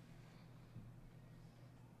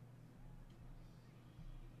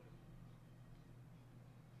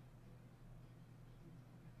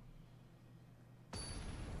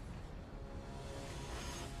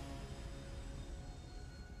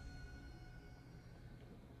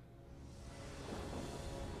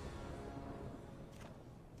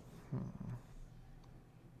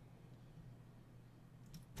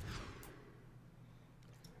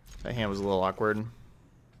 That hand was a little awkward.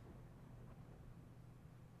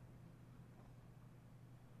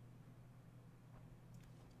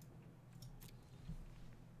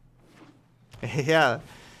 Yeah,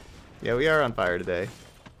 we are on fire today.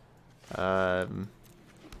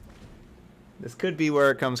 This could be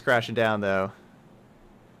where it comes crashing down, though,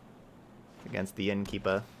 against the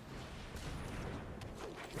Innkeeper.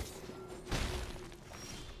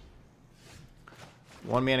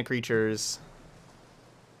 One mana creatures.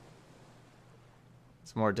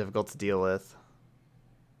 It's more difficult to deal with.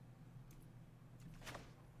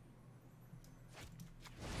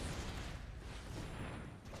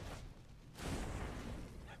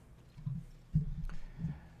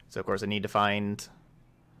 So of course I need to find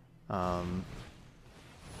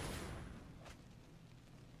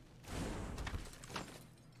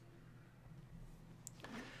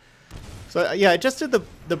so yeah, I just did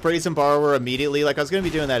the Brazen Borrower immediately. Like, I was going to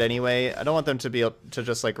be doing that anyway. I don't want them to be able to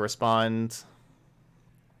just like respond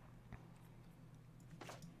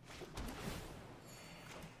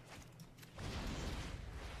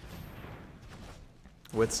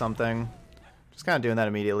with something. Just kind of doing that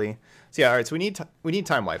immediately. So yeah, all right. So we need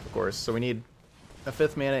Time Wipe, of course. So we need a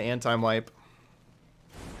 5th mana and Time Wipe.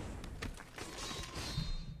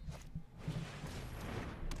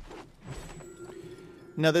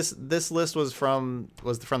 No, this list was from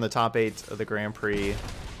the top 8 of the Grand Prix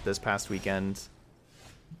this past weekend.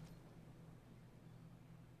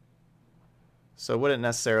 So I wouldn't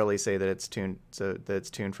necessarily say that it's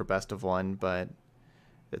tuned for best of 1, but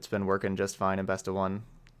it's been working just fine in best of 1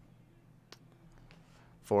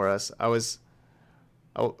 for us. I was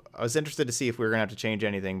interested to see if we were gonna have to change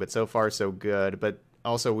anything, but so far so good. But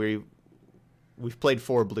also we've played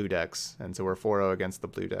 4 blue decks, and so we're 4-0 against the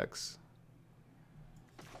blue decks.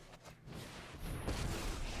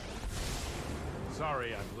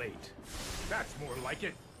 Sorry I'm late. That's more like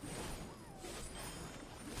it.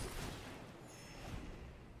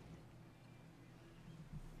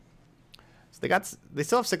 So they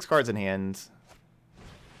still have 6 cards in hand.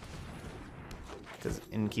 Because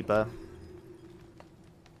Innkeeper.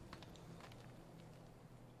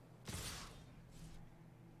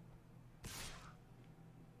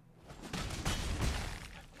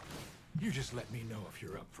 You just let me know if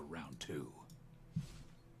you're up for round 2.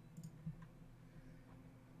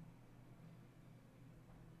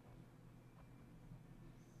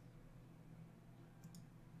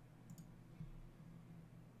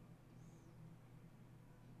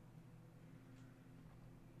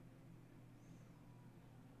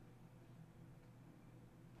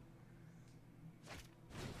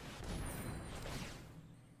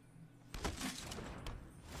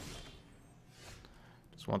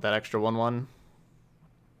 Just want that extra 1/1.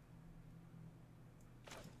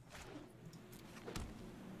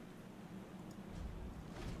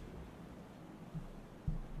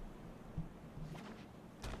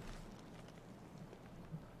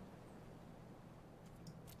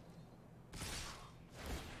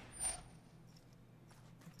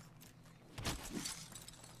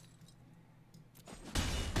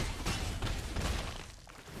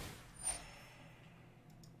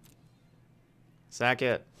 Sack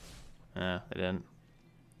it. They didn't.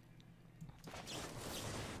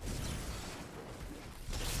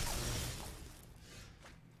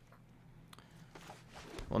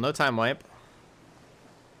 Well, no time wipe.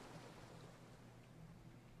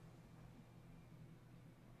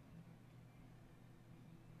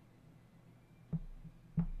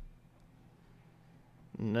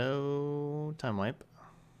 No time wipe.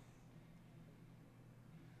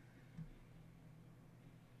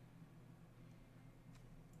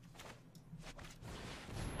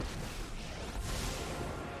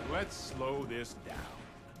 Let's slow this down.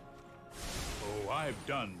 Oh, I've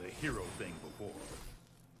done the hero thing before.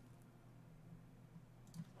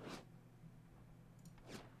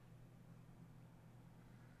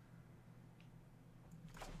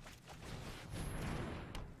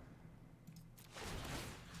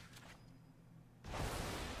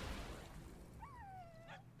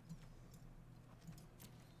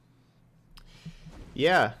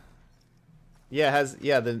 Yeah. Yeah, it has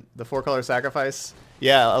the 4-color sacrifice.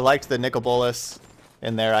 Yeah, I liked the Nicol Bolas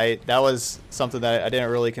in there. That was something that I didn't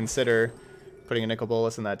really consider, putting a Nicol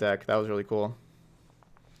Bolas in that deck. That was really cool.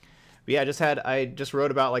 But yeah, I just wrote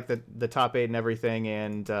about like the top 8 and everything,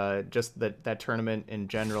 and just that tournament in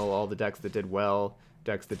general, all the decks that did well,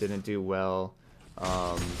 decks that didn't do well.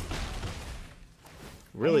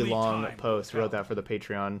 Really long post. Wrote that for the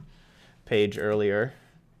Patreon page earlier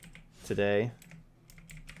today.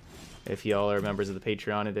 If y'all are members of the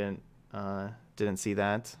Patreon and didn't see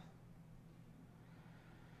that.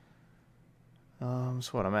 So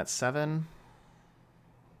what, I'm at 7.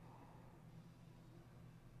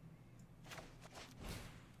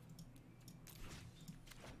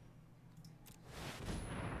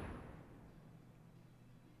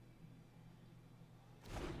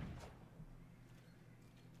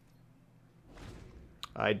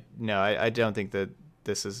 I don't think that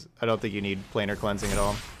this is, I don't think you need planar cleansing at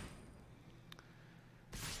all.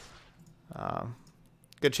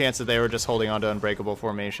 Good chance that they were just holding on to Unbreakable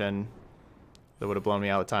formation that would have blown me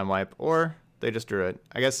out with time wipe, or they just drew it.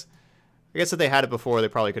 I guess if they had it before, they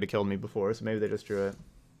probably could have killed me before, so maybe they just drew it.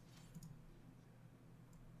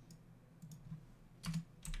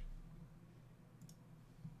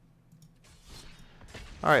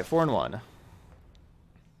 All right, 4-1.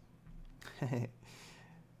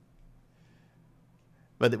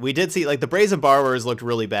 But we did see, like, the Brazen Borrowers looked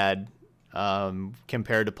really bad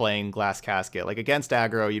compared to playing Glass Casket. Like, against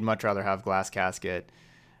aggro, you'd much rather have Glass Casket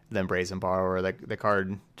than Brazen Borrower. The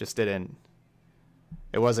card just didn't...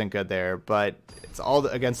 It wasn't good there. But it's all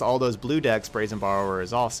against all those blue decks, Brazen Borrower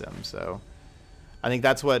is awesome. So I think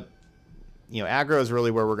that's what... You know, aggro is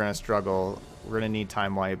really where we're going to struggle. We're going to need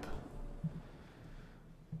Time Wipe.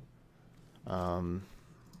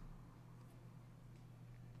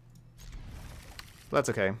 That's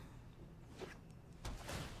okay.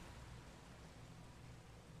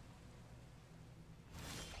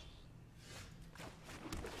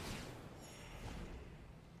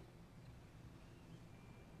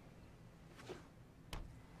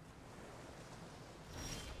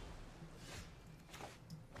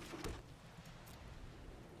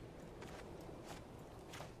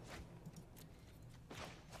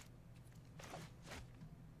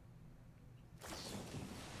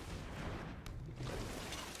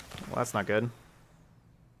 Well, that's not good.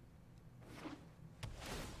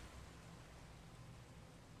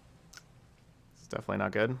 It's definitely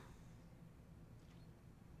not good.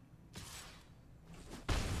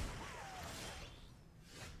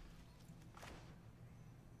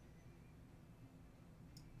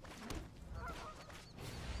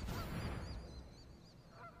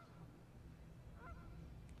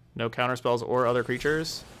 No counterspells or other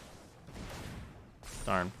creatures?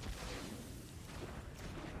 Darn.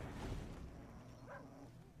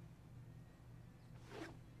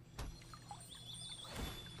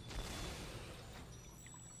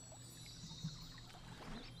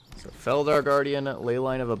 Feldar Guardian,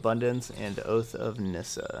 Leyline of Abundance, and Oath of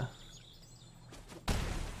Nissa.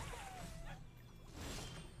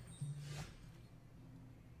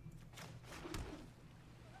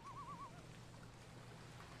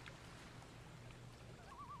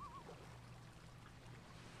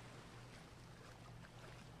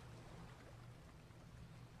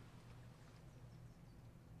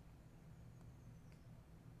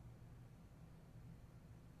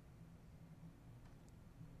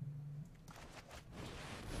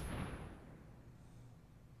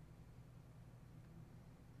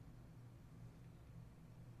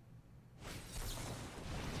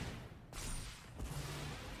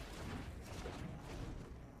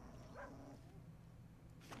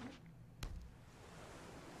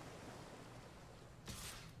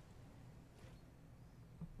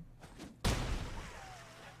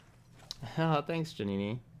 Oh, thanks,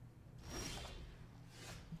 Janini.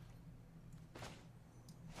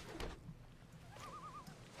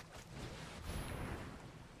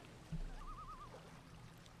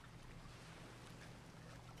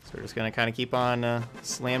 So we're just gonna kind of keep on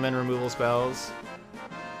slamming removal spells.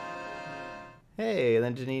 Hey, and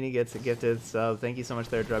then Janini gets a gifted sub. Thank you so much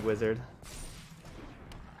there, Drug Wizard,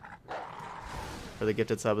 for the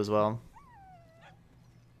gifted sub as well.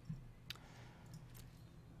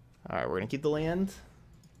 Alright, we're going to keep the land.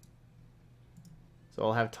 So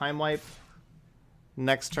I'll have Time Wipe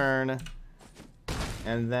next turn.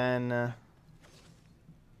 And then... I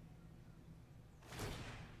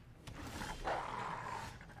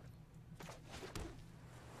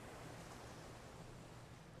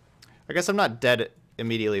guess I'm not dead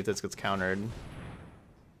immediately if this gets countered.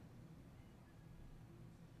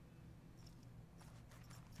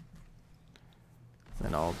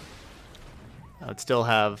 Then I'd still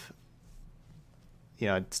have... You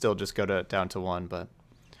know, I'd still just go down to 1, but...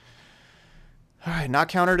 Alright, not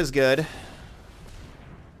countered is good.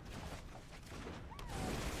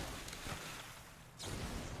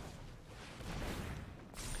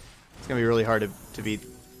 It's gonna be really hard to beat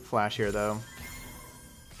Flash here, though. Do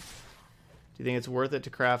you think it's worth it to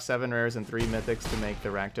craft 7 rares and 3 mythics to make the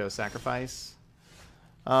Rakdos sacrifice?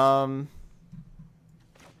 Yeah,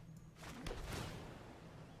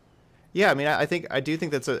 I mean, I do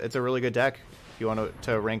think it's a really good deck if you want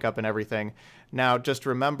to rank up and everything. Now, just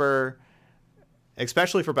remember,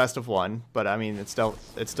 especially for best of 1, but I mean, it's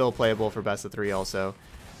still playable for best of 3 also.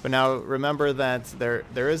 But now remember that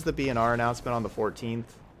there is the BNR announcement on the 14th,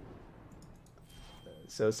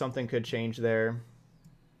 so something could change there.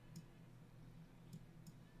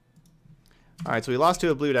 All right, so we lost to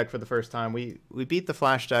a blue deck for the first time. We beat the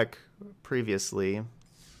Flash deck previously,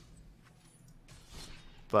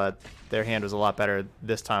 but their hand was a lot better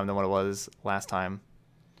this time than what it was last time.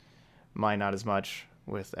 Mine not as much,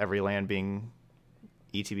 with every land being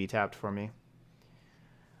ETB tapped for me.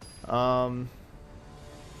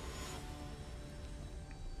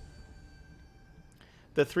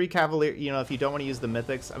 The 3 Cavalier, you know, if you don't want to use the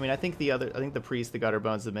mythics, I mean, I think the Priest, the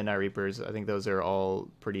Gutterbones, the Midnight Reapers, I think those are all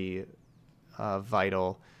pretty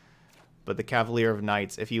vital. But the Cavalier of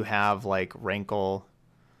Knights, if you have like Rankle,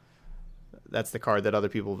 that's the card that other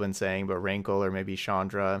people have been saying, but Rankle or maybe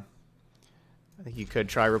Chandra, I think you could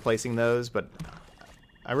try replacing those, but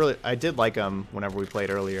I did like them whenever we played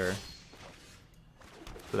earlier.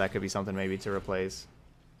 So that could be something maybe to replace.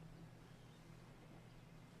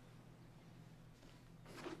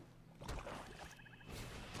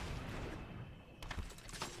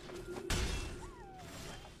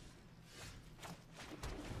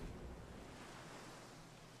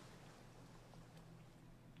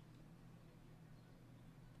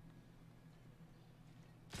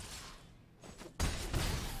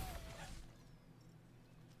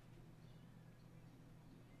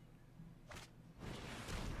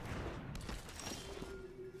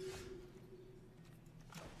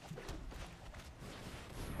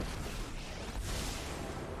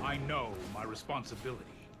 I know my responsibility.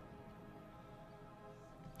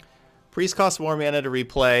 Priest costs more mana to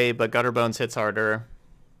replay, but Gutterbones hits harder.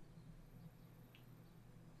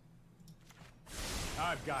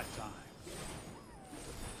 I've got time.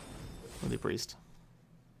 Really, Priest.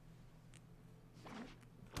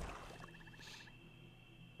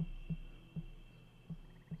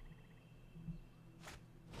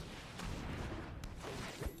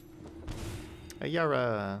 Hey,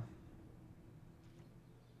 Yara.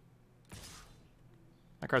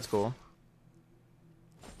 That card's cool.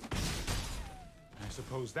 I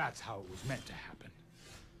suppose that's how it was meant to happen.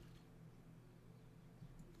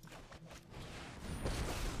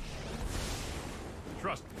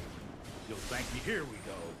 Trust me. You'll thank me. Here we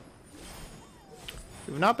go.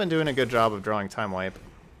 We've not been doing a good job of drawing Time Wipe.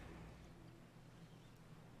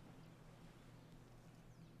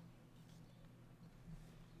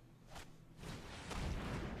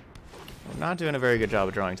 not doing a very good job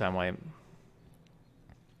of drawing time wipe.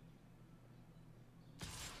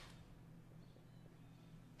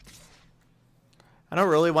 I don't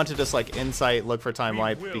really want to just like insight look for time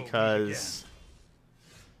wipe because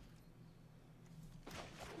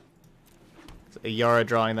Yara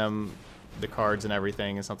drawing them the cards and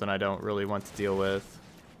everything is something I don't really want to deal with.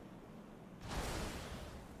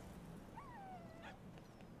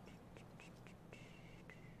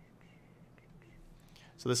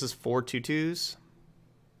 So this is 4 2/2s.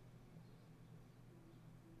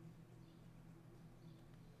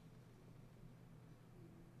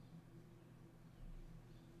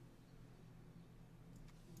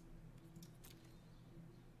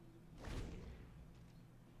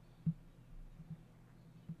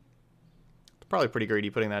 Probably pretty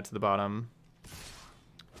greedy putting that to the bottom.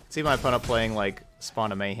 See my opponent playing like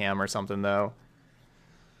Spawn of Mayhem or something though.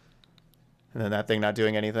 And then that thing not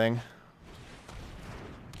doing anything.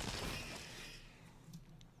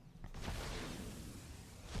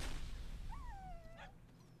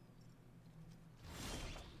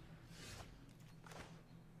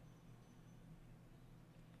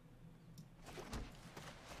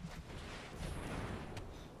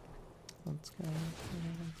 Let's go.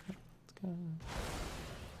 Let's go.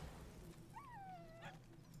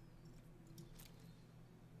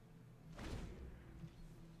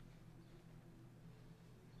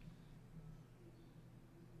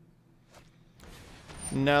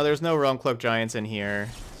 No, there's no Realm Cloak Giants in here.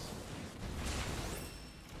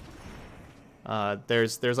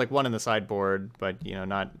 There's like one in the sideboard, but you know,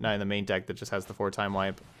 not in the main deck that just has the 4 time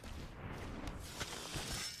wipe.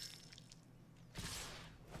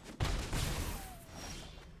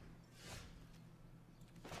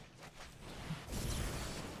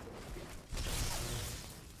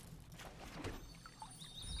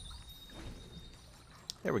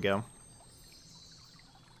 There we go.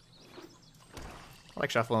 I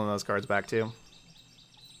like shuffling those cards back too.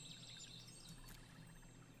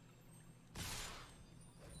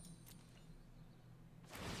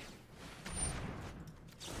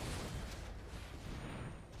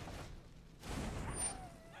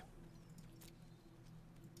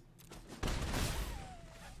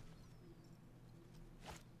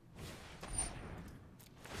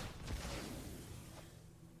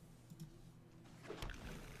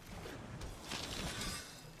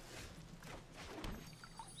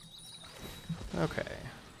 Okay.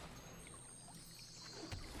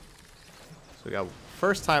 So we got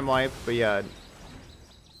first time wipe, but yeah,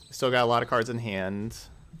 still got a lot of cards in hand.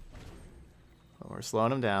 But we're slowing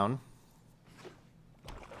them down.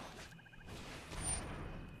 I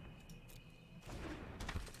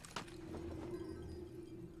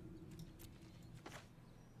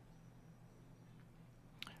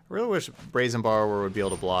really wish Brazen Borrower would be able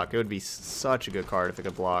to block. It would be such a good card if it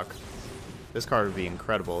could block. This card would be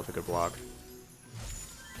incredible if it could block.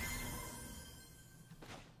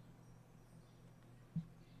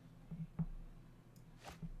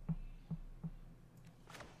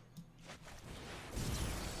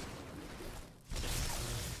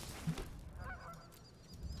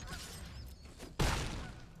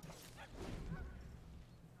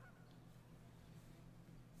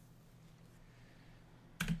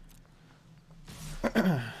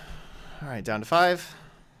 All right, down to 5.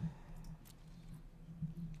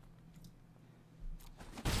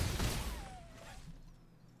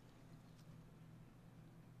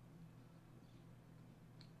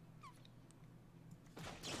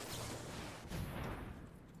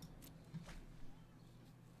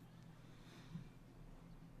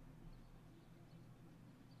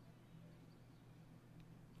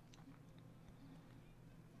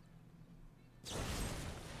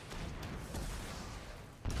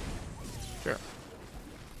 Sure.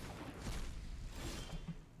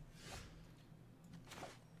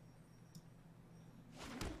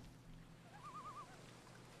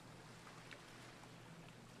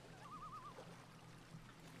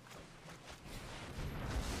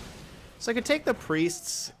 So I could take the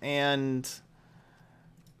priests and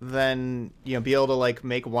then, you know, be able to like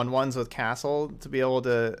make 1/1s with castle to be able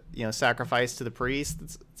to, you know, sacrifice to the priest.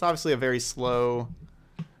 It's obviously a very slow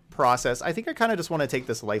process. I think I kind of just want to take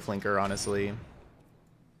this lifelinker, honestly,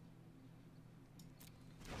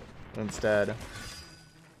 instead.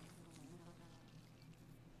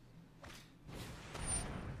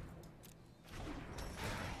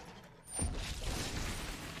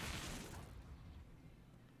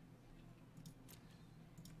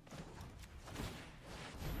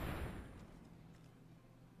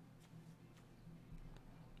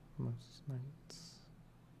 Most nights.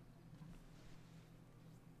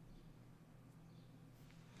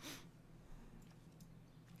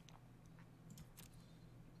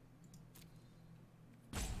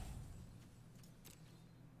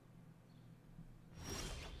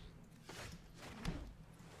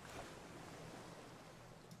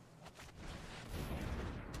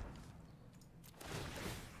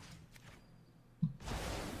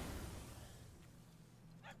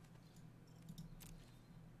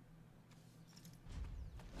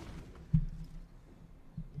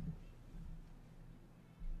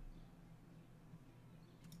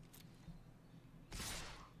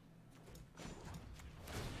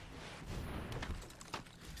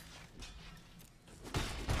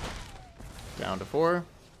 Down to 4.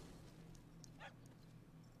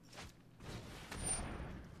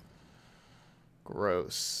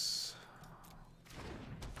 Gross.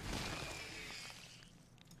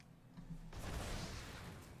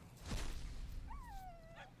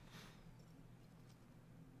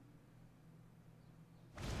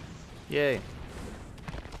 Yay.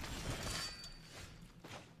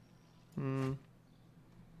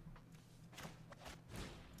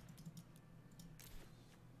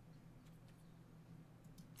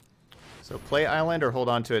 So play Island or hold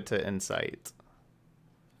on to it to Insight?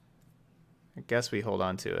 I guess we hold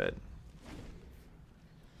on to it.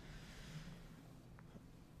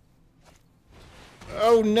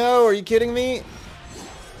 Oh no, are you kidding me?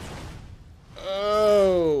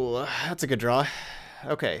 Oh, that's a good draw.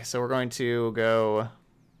 Okay, so we're going to go...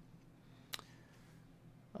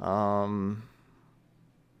 I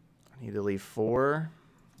need to leave 4.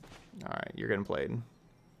 Alright, you're getting played.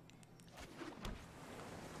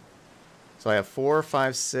 So I have 4,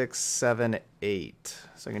 5, 6, 7, 8.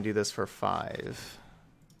 So I can do this for 5.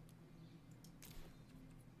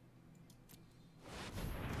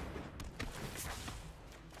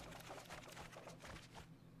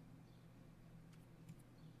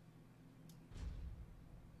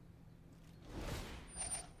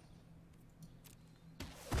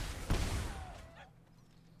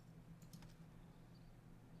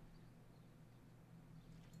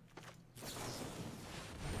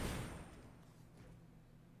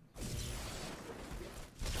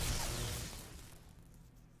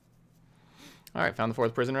 All right, found the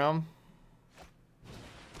 4th prison realm.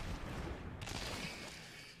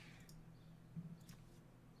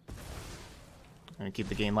 I'm gonna keep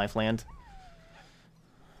the game life land.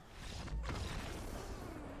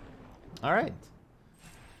 All right,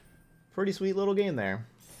 pretty sweet little game there.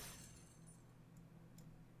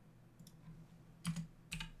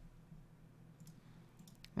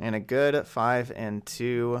 And a good 5 and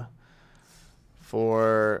 2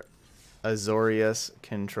 for Azorius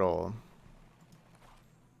Control.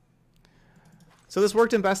 So this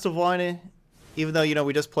worked in best of 1, even though, you know,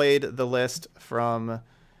 we just played the list from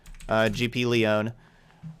GP Leon.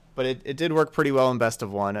 But it did work pretty well in best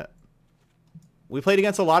of 1. We played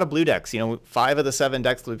against a lot of blue decks. You know, 5 of the 7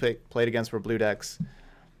 decks we played against were blue decks.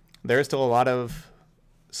 There's still a lot of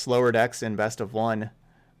slower decks in best of 1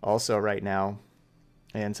 also right now.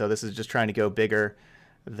 And so this is just trying to go bigger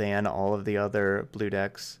than all of the other blue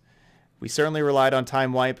decks. We certainly relied on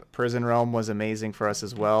Time Wipe. Prison Realm was amazing for us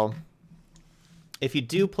as well. If you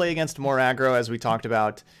do play against more aggro, as we talked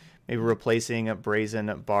about, maybe replacing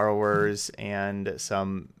Brazen Borrowers and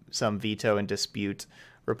some Veto and Dispute,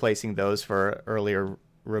 replacing those for earlier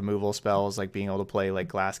removal spells, like being able to play like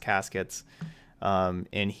Glass Caskets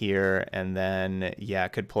in here, and then, yeah,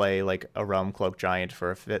 could play like a Realm Cloak Giant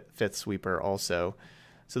for a 5th sweeper also.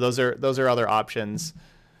 So those are other options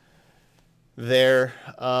there.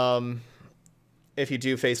 If you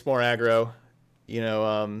do face more aggro, you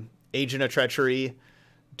know, Agent of Treachery,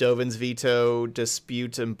 Dovin's Veto,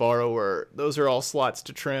 Dispute, and Borrower. Those are all slots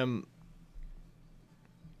to trim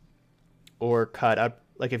or cut.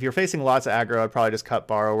 Like if you're facing lots of aggro, I'd probably just cut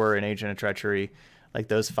Borrower and Agent of Treachery. Like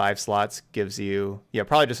those 5 slots gives you, yeah,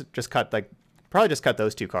 probably just cut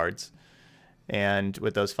those 2 cards. And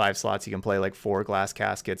with those 5 slots, you can play like 4 Glass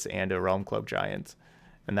Caskets and a Realm Cloak Giant.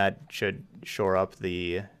 And that should shore up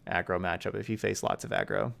the aggro matchup if you face lots of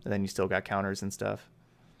aggro. And then you still got counters and stuff.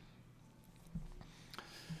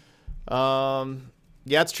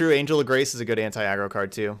 Yeah, it's true. Angel of Grace is a good anti-aggro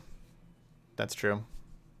card too. That's true.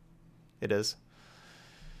 It is.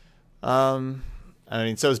 I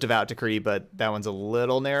mean, so is Devout Decree, but that one's a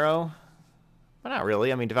little narrow. But not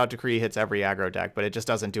really. I mean, Devout Decree hits every aggro deck, but it just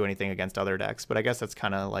doesn't do anything against other decks. But I guess that's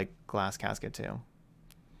kind of like Glass Casket too.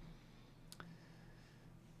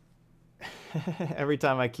 Every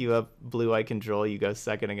time I queue up Blue-Eye Control, you go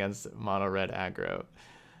second against Mono Red aggro.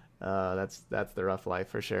 That's the rough life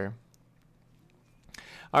for sure.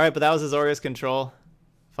 All right, but that was Azorius Control.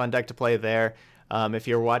 Fun deck to play there. If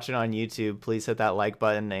you're watching on YouTube, please hit that like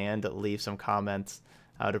button and leave some comments.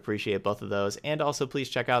 I would appreciate both of those. And also, please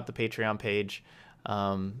check out the Patreon page.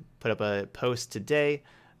 Put up a post today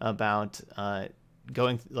about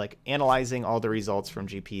analyzing all the results from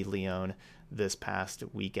GP Leon this past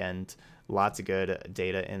weekend. Lots of good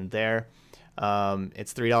data in there.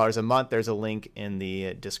 It's $3 a month. There's a link in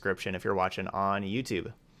the description if you're watching on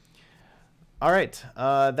YouTube. All right,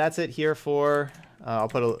 that's it here for, I'll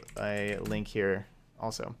put a link here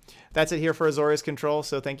also. That's it here for Azorius Control,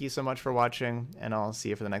 so thank you so much for watching, and I'll see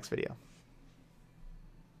you for the next video.